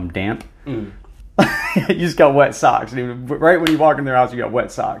socks become damp. You just got wet socks, dude. Right when you walk in their house, you got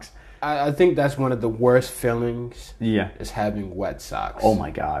wet socks. I think that's one of the worst feelings. Yeah. Is having wet socks. Oh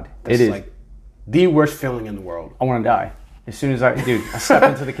my god, That's it is. like the worst feeling in the world. I want to die as soon as I step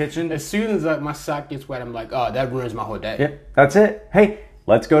into the kitchen. As soon as my sock gets wet, I'm like, oh, that ruins my whole day. Yeah, that's it. Hey,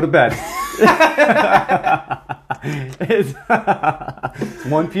 let's go to bed. It's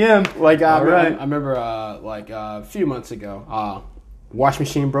 1 p.m. Like All right. I remember a few months ago, wash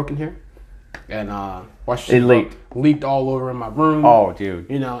machine broke in here, and wash machine leaked all over in my room. Oh, dude.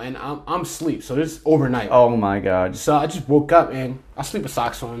 You know, and I'm asleep, so this is overnight. Oh my god. So I just woke up, and I sleep with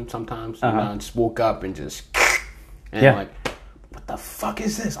socks on sometimes. You know, I just woke up and just and Yeah. I'm like, what the fuck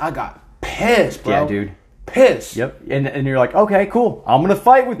is this? I got pissed, bro. Yeah, dude. Pissed. Yep. And you're like, okay, cool. I'm gonna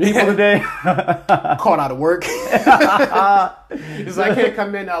fight with people today. Caught out of work. He's like, here,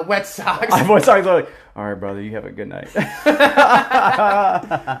 come in, wet socks. I was like, all right, brother, you have a good night.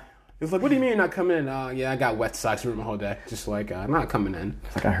 It's like, what do you mean you're not coming in? Yeah, I got wet socks ruined my whole day. Just like, I'm not coming in.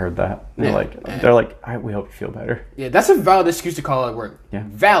 Like I heard that. Yeah. They're like, all right, we hope you feel better. Yeah, that's a valid excuse to call out of work. Yeah.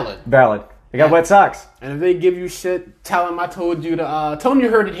 Valid. Valid. I got wet socks. And if they give you shit, tell them I told you to, tell them you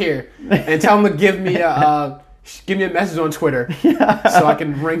heard it here. And tell them to give me a message on Twitter. So I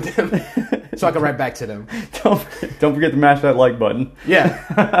can ring them. So I can write back to them. Don't forget to mash that like button.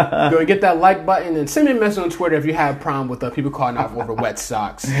 Yeah. Go and get that like button and send me a message on Twitter if you have a problem with people calling out over wet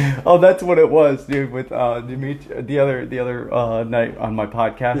socks. Oh, that's what it was, dude. With Dimitri, the other night on my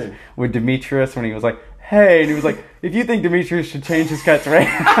podcast with Demetrius, when he was like, "Hey," and he was like, "If you think Demetrius should change his catchphrase,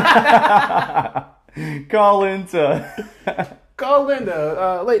 call into Call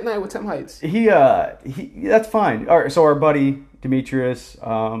Linda, late night with Tim Heights." he that's fine. All right, so our buddy Demetrius,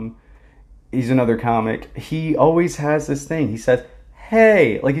 he's another comic. He always has this thing. He says,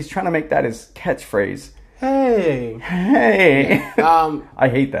 "Hey," like he's trying to make that his catchphrase. Hey. I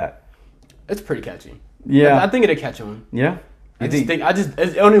hate that. It's pretty catchy. Yeah. I think it'll catch on. Yeah.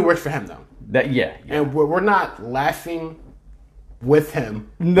 It only works for him though. That yeah. And we're not laughing with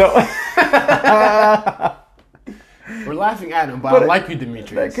him. No. We're laughing at him, but I like you,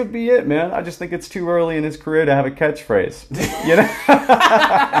 Demetrius. That could be it, man. I just think it's too early in his career to have a catchphrase. You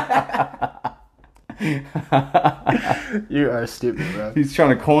You are stupid, bro. He's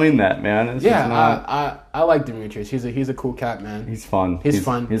trying to coin that, man. It's just not... I like Demetrius. He's a cool cat, man. He's fun. He's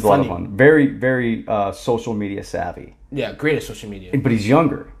fun. He's a lot of fun. Very, very social media savvy. Yeah, great at social media. But he's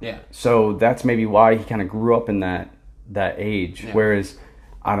younger. Yeah. So that's maybe why he kind of grew up in that age. Yeah. Whereas,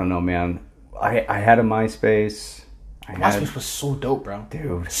 I don't know, man. I had a MySpace. MySpace was so dope, bro.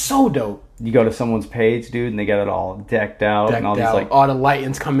 Dude. So dope. You go to someone's page, dude, and they got it all decked out. And all these, like, all the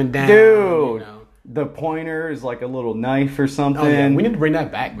lightings coming down. Dude. You know. The pointer is like a little knife or something. Oh, yeah. We need to bring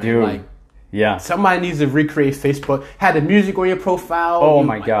that back, man. Dude. Like, yeah. Somebody needs to recreate Facebook. Had the music on your profile. Oh,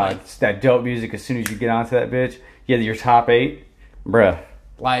 my God. It's that dope music as soon as you get onto that bitch. You have your top 8. Bruh.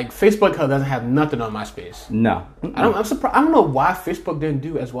 Like, Facebook doesn't have nothing on MySpace. No. I'm surprised. I don't know why Facebook didn't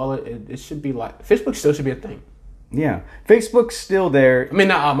do as well. It should be like... Facebook still should be a thing. Yeah. Facebook's still there. I mean,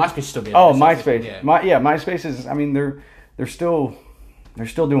 MySpace still be a thing. Oh, thing. MySpace. Yeah. MySpace is... I mean, they're still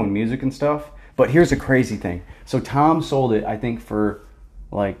doing music and stuff. But here's the crazy thing. So Tom sold it, I think, for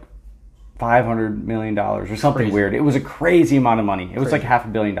like $500 million or something crazy. weird. It was a crazy amount of money. It was like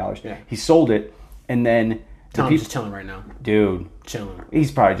 $500 million. Yeah. He sold it, and then Tom's just chilling right now. Dude, chilling.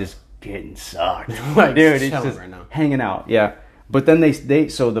 He's probably just getting sucked. Like, dude, he's just right now. hanging out. Yeah. But then they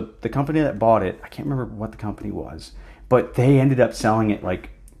so the company that bought it, I can't remember what the company was, but they ended up selling it like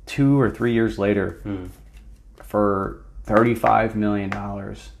 2 or 3 years later for $35 million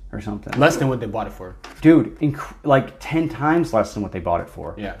or something. Less than what they bought it for. Dude, like 10 times less than what they bought it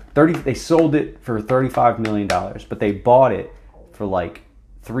for. Yeah. They sold it for $35 million, but they bought it for like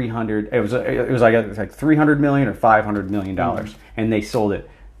 300. It was like $300 million or $500 million, and they sold it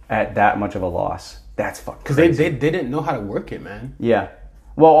at that much of a loss. That's fucking crazy. Because they didn't know how to work it, man. Yeah.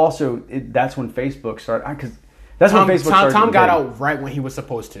 Well, also that's when Facebook started. Because that's when Facebook started. Tom got out right when he was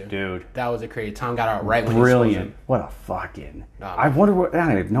supposed to. Dude, that was a crazy. Tom got out right when he was supposed to. What a fucking. I wonder what.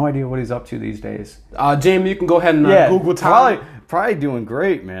 I have no idea what he's up to these days. Jamie, you can go ahead and Google Tom. Probably doing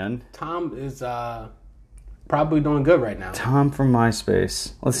great, man. Tom is probably doing good right now. Tom from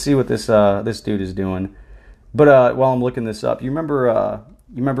MySpace. Let's see what this dude is doing. But while I'm looking this up, you remember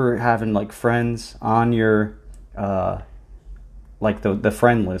having like friends on your like the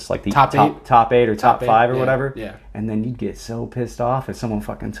friend list, like the top 8 or top 5 or whatever. Yeah. And then you'd get so pissed off if someone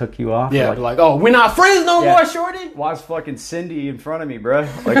fucking took you off. Yeah, like oh, we're not friends no more, shorty. Why's fucking Cindy in front of me, bro?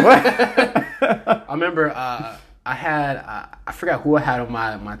 Like what? I remember I had I forgot who I had on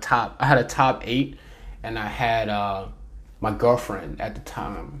my top. I had a top 8, and I had my girlfriend at the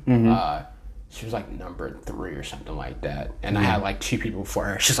time. She was like number 3 or something like that. And I had like 2 people before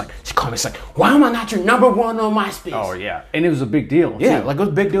her. She called me, she's like, why am I not your number 1 on MySpace? Oh, yeah. And it was a big deal, yeah, too. like it was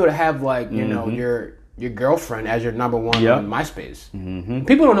a big deal to have like, you know, your girlfriend as your number 1 on MySpace.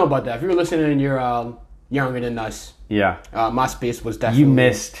 People don't know about that. If you're listening and you're younger than us, MySpace was definitely...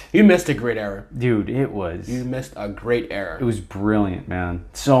 You missed a great era. Dude, it was... You missed a great era. It was brilliant, man.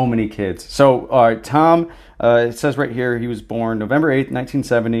 So many kids. So, all right, Tom... it says right here he was born November 8th,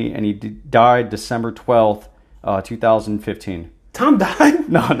 1970, and he died December 12th, 2015. Tom died?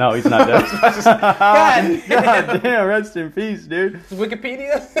 No, he's not dead. God damn, rest in peace, dude. It's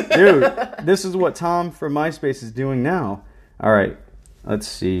Wikipedia? Dude, this is what Tom from MySpace is doing now. All right, let's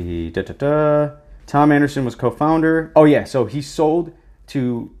see. Tom Anderson was co-founder. Oh, yeah, so he sold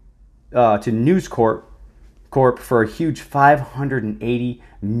to News Corp for a huge $580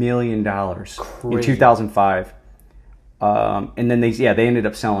 million in 2005. And then they ended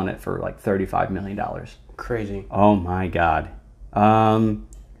up selling it for like $35 million. Crazy. Oh my God.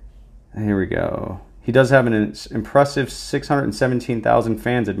 Here we go. He does have an impressive 617,000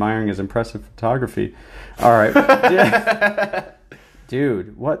 fans admiring his impressive photography. All right.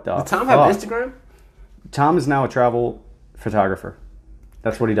 Dude, what the fuck? Does Tom have Instagram? Tom is now a travel photographer.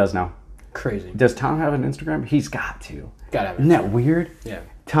 That's what he does now. Crazy. Does Tom have an Instagram? He's got to. Gotta have. Isn't that weird? Yeah.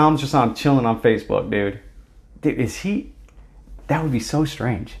 Tom's just chilling on Facebook, dude. Dude, is he? That would be so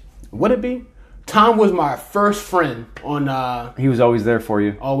strange. Would it be? Tom was my first friend on. He was always there for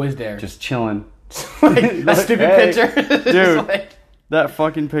you. Always there. Just chilling. Like, that stupid picture. Dude, like... that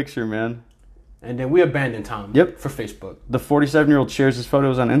fucking picture, man. And then we abandoned Tom. Yep. For Facebook. The 47-year-old shares his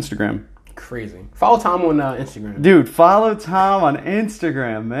photos on Instagram. Crazy. Follow Tom on Instagram. Dude, follow Tom on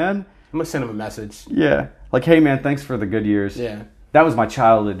Instagram, man. I'm gonna send him a message. Yeah. Like, hey, man, thanks for the good years. Yeah. That was my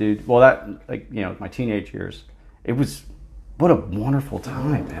childhood, dude. Well, my teenage years. It was, what a wonderful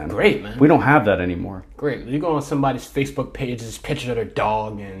time, man. Great, man. We don't have that anymore. Great. You go on somebody's Facebook page, there's pictures of their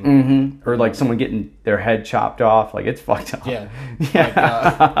dog and... Or like someone getting their head chopped off. Like, it's fucked up. Yeah.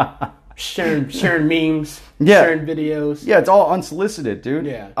 Yeah. Like, sharing memes. Yeah. Sharing videos. Yeah, it's all unsolicited, dude.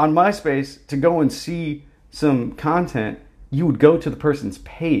 Yeah. On MySpace, to go and see some content, you would go to the person's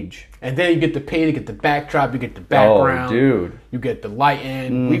page. And then you get the page, you get the backdrop, you get the background. Oh, dude. You get the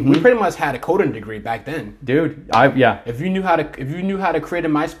lighting. We pretty much had a coding degree back then. Dude, If you knew how to create a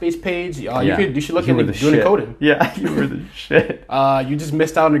MySpace page, you should look into doing the coding. Yeah, you were the shit. You just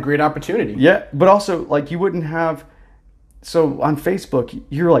missed out on a great opportunity. Yeah, but also, like, you wouldn't have... So, on Facebook,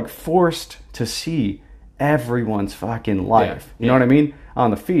 you're, like, forced to see everyone's fucking life. You know what I mean?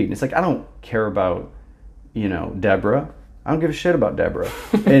 On the feed. And it's like, I don't care about, Deborah. I don't give a shit about Deborah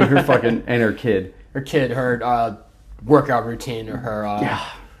and her fucking and her kid. Her workout routine, or her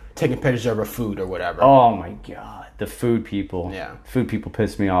taking pictures of her food or whatever. Oh my god, the food people. Yeah, food people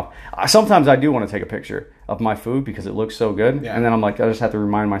piss me off. Sometimes I do want to take a picture of my food because it looks so good, and then I'm like, I just have to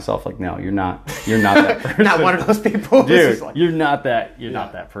remind myself, like, no, you're not that person. Not one of those people, dude. You're not that. You're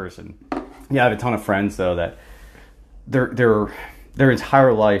not that person. Yeah, I have a ton of friends though that their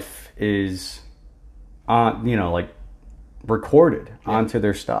entire life is on, like, recorded onto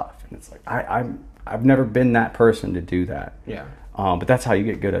their stuff, and it's like I've never been that person to do that. Yeah. But that's how you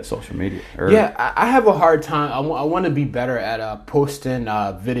get good at social media. I have a hard time. I want to be better at posting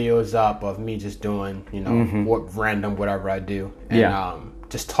videos up of me just doing whatever I do, and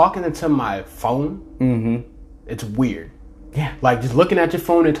just talking into my phone. It's weird. Yeah, like just looking at your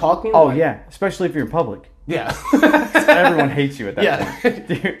phone and talking. Oh yeah, especially if you're in public. Yeah, everyone hates you at that point.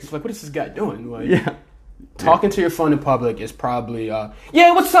 Dude. It's like, what is this guy doing? Like, talking to your phone in public is probably,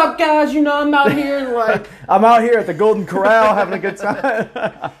 what's up, guys? I'm out here, like... I'm out here at the Golden Corral having a good time.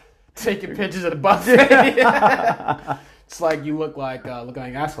 Taking pictures of the buffet. It's like you look like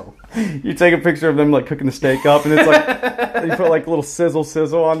an asshole. You take a picture of them, like, cooking the steak up, and it's like, you put, like, a little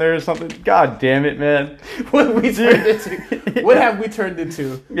sizzle on there or something. God damn it, man. What have we turned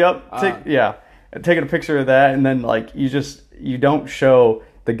into? Yep. Taking a picture of that, and then, like, you don't show...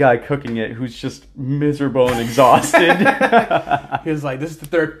 the guy cooking it, who's just miserable and exhausted. He was like, "This is the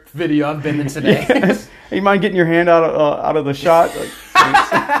third video I've been in today." Yes. Hey, you mind getting your hand out of the shot? Like,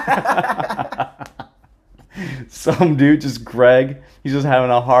 some dude, just Greg, he's just having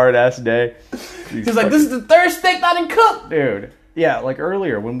a hard ass day. He's like, "This is the third steak I didn't cook, dude." Yeah, like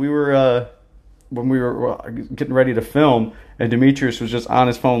earlier when we were getting ready to film, and Demetrius was just on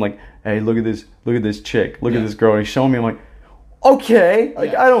his phone, like, "Hey, look at this chick, look at this girl." And he's showing me, I'm like, okay,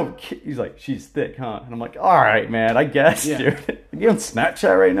 like, I don't. He's like, she's thick, huh? And I'm like, all right, man, I guess, dude. You on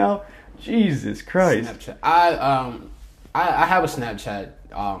Snapchat right now? Jesus Christ. Snapchat. I have a Snapchat.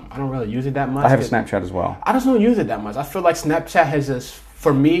 I don't really use it that much. I have a Snapchat as well. I just don't use it that much. I feel like Snapchat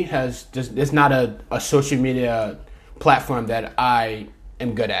it's not a social media platform that I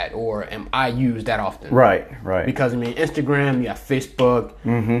am good at or I use that often. Right. Because Instagram, you have Facebook.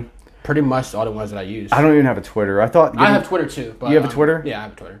 Mm-hmm. Pretty much all the ones that I use. I don't even have a Twitter. I have Twitter too. But, you have a Twitter? Yeah, I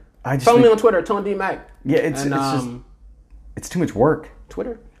have a Twitter. Follow me on Twitter, Tone D Mac. Yeah, it's too much work.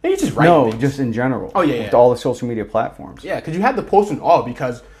 Twitter? You just write things. Just in general. Oh yeah. With all the social media platforms. Yeah, because you have to post in all.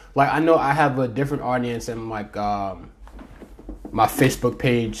 Because like I know I have a different audience in like my Facebook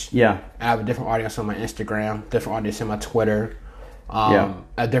page. Yeah. I have a different audience on my Instagram. Different audience in my Twitter. There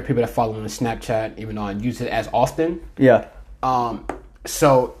are people that follow me on Snapchat, even though I use it as often. Yeah.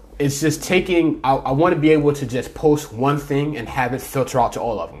 So. It's just taking. I want to be able to just post one thing and have it filter out to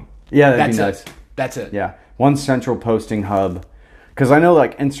all of them. Yeah, that'd be nice. That's it. Yeah, one central posting hub. Because I know,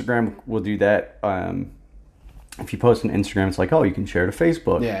 like, Instagram will do that. If you post on Instagram, it's like, oh, you can share to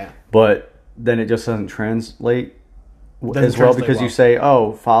Facebook. Yeah. But then it just doesn't translate as well because you say,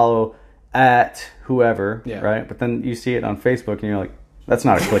 oh, follow at whoever, right? But then you see it on Facebook and you're like, that's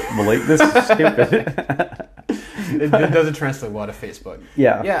not a clickable link. This is stupid. It doesn't translate well to Facebook.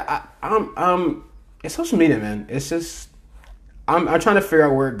 Yeah. It's social media, man. It's just I'm trying to figure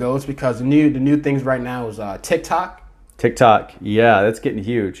out where it goes because the new things right now is TikTok. TikTok, yeah, that's getting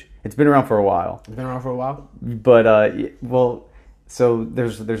huge. It's been around for a while. But so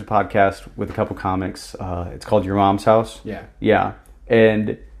there's a podcast with a couple comics. It's called Your Mom's House. Yeah,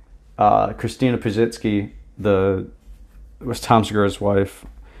 and Christina Pazitsky, was Tom Segura's wife.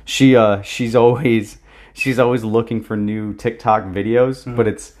 She's always looking for new TikTok videos, but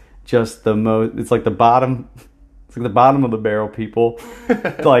it's just it's like the bottom of the barrel people.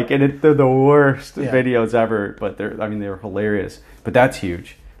 Like, and they're the worst videos ever, but they were hilarious. But that's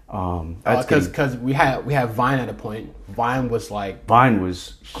huge. Because we have Vine at a point. Vine was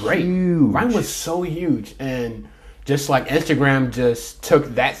great. Huge. Vine was so huge, and just like Instagram just took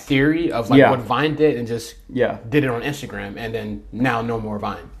that theory of what Vine did and just did it on Instagram, and then now no more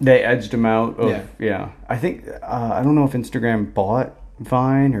Vine. They edged them out. I think I don't know if Instagram bought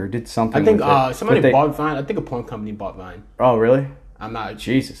Vine or did something. I think somebody bought Vine. I think a porn company bought Vine. Oh really? I'm not.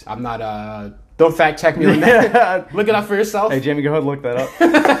 Jesus. I'm not Don't fact check me on that. Look it up for yourself. Hey, Jamie, go ahead and look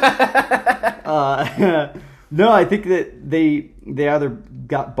that up. No, I think that they either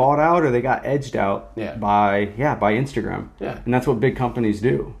got bought out or they got edged out by Instagram. Yeah. And that's what big companies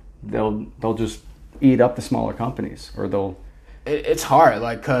do. They'll just eat up the smaller companies, or they'll... It's hard,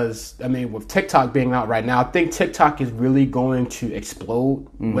 like, because, I mean, with TikTok being out right now, I think TikTok is really going to explode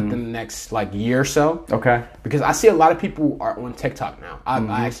within the next, like, year or so. Okay. Because I see a lot of people are on TikTok now.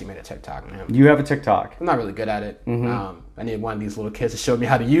 I actually made a TikTok now. You have a TikTok. I'm not really good at it. I need one of these little kids to show me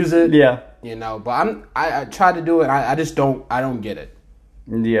how to use it. Yeah. You know, but I try to do it. I just don't get it.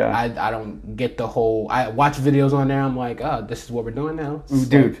 Yeah. I don't get the whole... I watch videos on there. I'm like, oh, this is what we're doing now.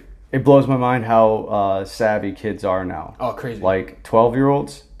 Dude. It blows my mind how savvy kids are now. Oh, crazy. Like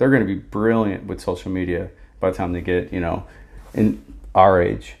 12-year-olds, they're going to be brilliant with social media by the time they get, in our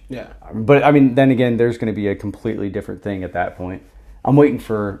age. Yeah. But, I mean, then again, there's going to be a completely different thing at that point. I'm waiting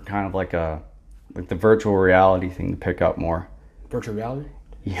for kind of like the virtual reality thing to pick up more. Virtual reality?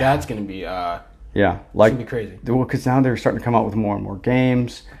 Yeah. That's going to be... yeah. Like, it's going to be crazy. Well, because now they're starting to come out with more and more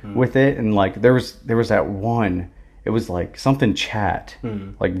games with it. And, like, there was that one... It was like something chat,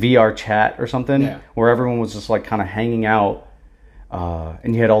 like VR chat or something, where everyone was just like kind of hanging out,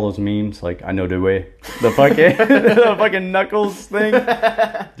 and you had all those memes like "I know the way," the fucking Knuckles thing.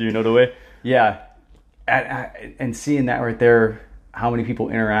 Do you know the way? Yeah, and seeing that right there, how many people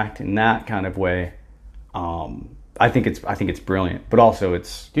interact in that kind of way, I think it's brilliant. But also,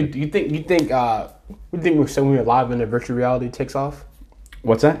 it's you think we're still gonna be alive when the virtual reality takes off?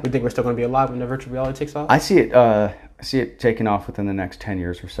 What's that? We think we're still going to be alive when the virtual reality takes off? I see it taking off within the next 10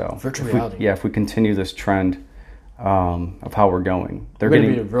 years or so. Virtual reality? If we continue this trend of how we're going. They're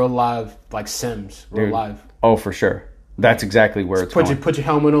going to be real live, like Sims, live. Oh, for sure. That's exactly where it's going. Put your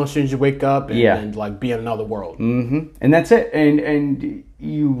helmet on as soon as you wake up and like be in another world. Mm-hmm. And that's it. And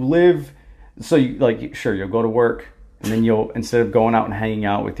you live... So, sure, you'll go to work, and then instead of going out and hanging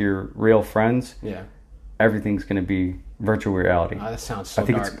out with your real friends, everything's going to be... virtual reality. Oh, that sounds so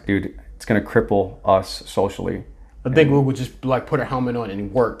dark. It's going to cripple us socially. I think we would just like put a helmet on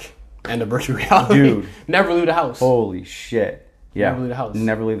and work in the virtual reality. Dude. Never leave the house. Holy shit. Yeah. Never leave the house.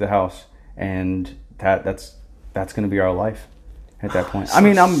 Never leave the house. And that's going to be our life at that point.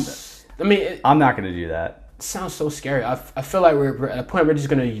 I'm not going to do that. It sounds so scary. I feel like we're at a point where we're just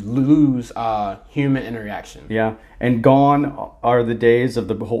going to lose human interaction. Yeah. And gone are the days of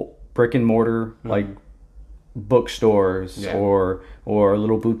the whole brick and mortar, like, bookstores or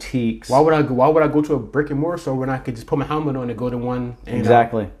little boutiques. Why would I go to a brick and mortar store when I could just put my helmet on and go to one?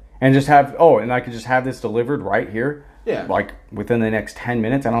 Exactly. And just have and I could just have this delivered right here. Yeah. Like within the next 10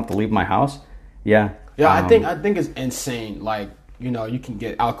 minutes. I don't have to leave my house. Yeah. Yeah, I think it's insane. Like, you can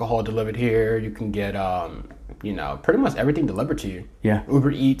get alcohol delivered here. You can get pretty much everything delivered to you. Yeah.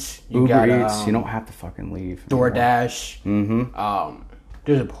 Uber Eats. You don't have to fucking leave. DoorDash. Mm-hmm.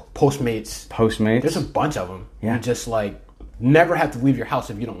 There's a Postmates. There's a bunch of them. Yeah. You just never have to leave your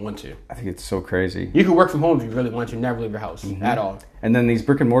house if you don't want to. I think it's so crazy. You can work from home if you really want to. Never leave your house at all. And then these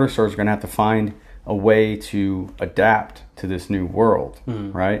brick and mortar stores are going to have to find a way to adapt to this new world,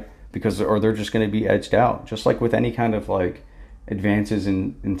 right? Or they're just going to be edged out, just like with any kind of like advances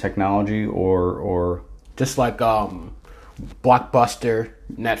in technology or just like Blockbuster,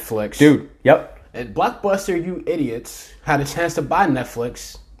 Netflix. Dude, yep. At Blockbuster, you idiots had a chance to buy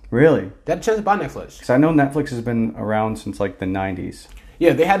Netflix. Really? They had a chance to buy Netflix. Because I know Netflix has been around since like the 90s.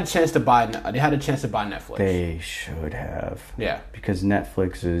 Yeah, they had a chance to buy Netflix. They should have. Yeah. Because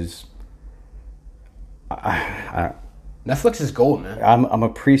Netflix is... Netflix is gold, man. I'm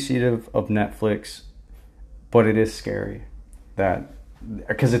appreciative of Netflix, but it is scary that...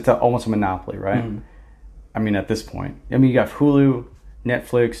 Because it's almost a monopoly, right? Mm-hmm. I mean, at this point. I mean, you got Hulu...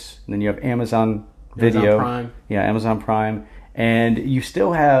 Netflix, and then you have Amazon Video. Prime. Yeah, Amazon Prime. And you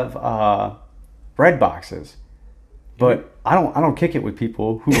still have red boxes. But I don't kick it with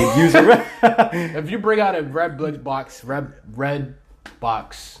people who would use it. If you bring out a red box, red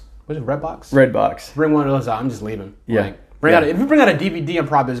box. What is it, red box? Red box. Bring one of those out, I'm just leaving. Yeah. If you bring out a DVD, I'm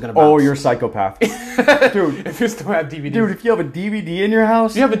probably just going to bounce. Oh, you're a psychopath. Dude. If you still have DVDs. Dude, if you have a DVD in your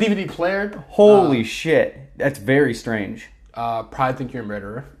house. You have a DVD player. Holy shit. That's very strange. Probably think you're a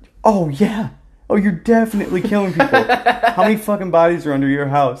murderer. Oh, yeah. Oh, you're definitely killing people. How many fucking bodies are under your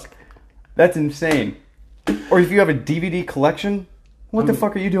house? That's insane. Or if you have a DVD collection, what the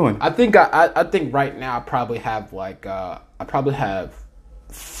fuck are you doing? I think right now I probably have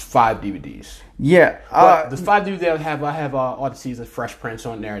 5 DVDs. Yeah. The 5 DVDs I have all the seasons of Fresh Prince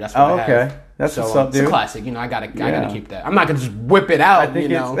on there. That's what I have. Okay. That's what's up, dude. It's a classic. I gotta keep that. I'm not gonna just whip it out. Whip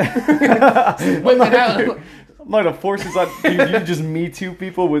it out. I'm like the forces on. Dude, you just Me Too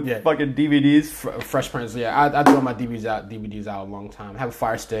people with fucking DVDs. Fresh Prince. Yeah, I threw my DVDs out a long time. I have a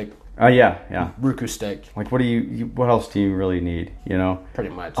Fire Stick. Oh yeah. Roku stick. Like, what else do you really need? You know, pretty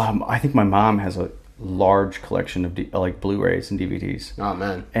much. I think my mom has a large collection of like Blu-rays and DVDs. Oh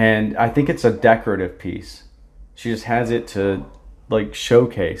man. And I think it's a decorative piece. She just has it to like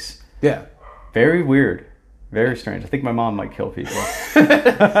showcase. Yeah. Very weird. Very strange. I think my mom might kill people.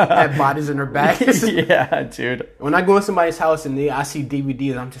 Have bodies in her bags. Yeah, dude. When I go in somebody's house and I see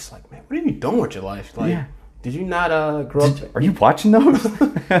DVDs, I'm just like, man, what are you doing with your life? Like, did you not grow up? Are you watching those?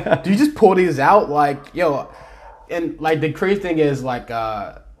 Do you just pull these out? Like, yo, and like the crazy thing is, like,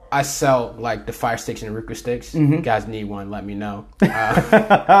 I sell like the Fire Sticks and the Roku sticks. You guys need one, let me know.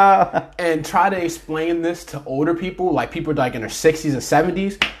 And try to explain this to older people, like people like in their 60s and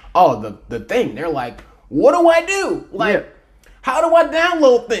 70s. Oh, the thing. They're like, what do I do? Like, how do I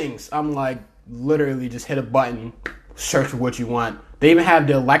download things? I'm like, literally just hit a button, search for what you want. They even have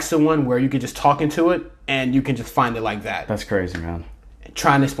the Alexa one where you can just talk into it and you can just find it like that. That's crazy, man. And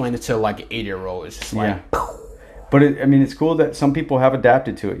trying to explain it to like an 8-year-old is just like, But it's cool that some people have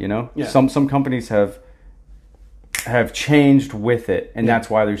adapted to it. You know, some companies have changed with it, and that's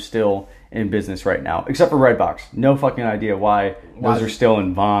why they're still in business right now. Except for Redbox, no fucking idea why those are still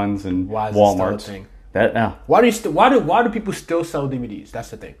in Vons and Walmarts. Why do people still sell DVDs?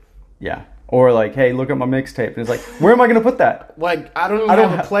 That's the thing. Yeah. Or like, hey, look at my mixtape, and it's like, where am I going to put that? Like, I don't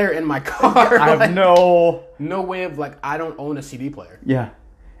have a player in my car. I have no way of like, I don't own a CD player. Yeah.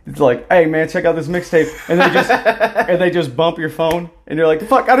 It's like, hey man, check out this mixtape, and they just bump your phone, and you're like,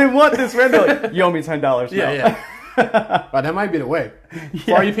 fuck, I didn't want this, man. They're like, you owe me $10. Yeah. Well, that might be the way.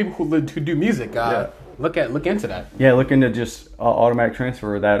 For all you people who do music, look into that. Yeah, look into just automatic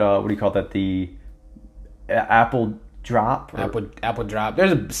transfer. That what do you call that? The Apple Drop. Apple Drop.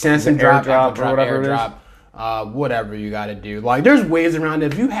 There's a Samsung Drop, Apple Drop, whatever AirDrop. Whatever you got to do. Like, there's ways around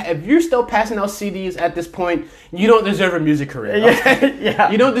it. If you're still passing out CDs at this point, you don't deserve a music career. Okay?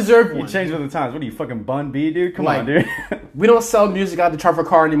 Yeah. You don't deserve one. You change with the times. What are you, fucking Bun B, dude? Come on, dude. We don't sell music out the Traffic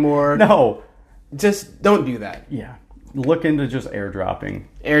car anymore. No. Just don't do that. Yeah. Look into just airdropping.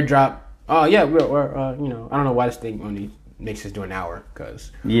 AirDrop. Oh, yeah. We're I don't know why this thing only makes us do an hour,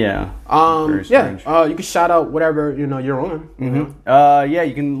 because yeah. Very strange. You can shout out whatever you're on. Mm-hmm.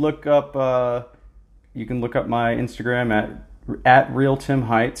 You can look up my Instagram at Real Tim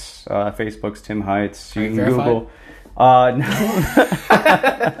Heights. Facebook's Tim Heights. You can Google. No.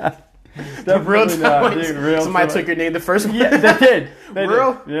 The Real Tim Heights. Somebody took your name the first one. Yeah, they did.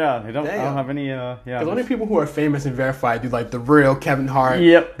 Real? Yeah, they don't. I don't have any. Because only people who are famous and verified do like the real Kevin Hart.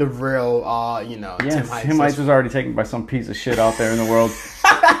 Yep. The real, Tim Heights. Tim Heights was already taken by some piece of shit out there in the world.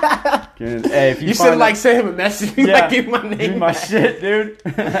 Hey, if you should like send him a message. Give my name. Give my shit, dude.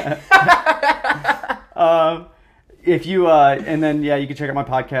 If you and then you can check out my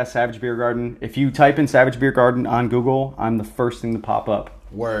podcast, Savage Beer Garden. If you type in Savage Beer Garden on Google, I'm the first thing to pop up.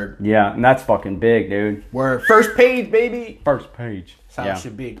 Word. Yeah, and that's fucking big, dude. Word. First page, baby. First page. That's how it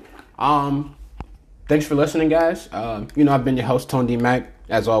should be. Thanks for listening, guys. I've been your host, Tone D Mac.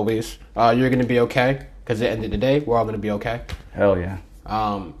 As always, you're gonna be okay, because at the end of the day, we're all gonna be okay. Hell yeah.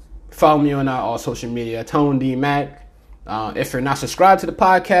 Follow me on all social media, Tone D Mac. If you're not subscribed to the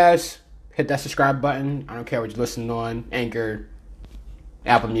podcast, hit that subscribe button. I don't care what you're listening on. Anchor,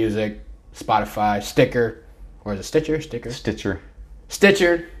 Apple Music, Spotify, Sticker, or is it Stitcher?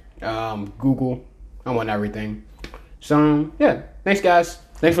 Stitcher, Google. I'm on everything. So, thanks, guys.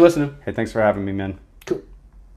 Thanks for listening. Hey, thanks for having me, man.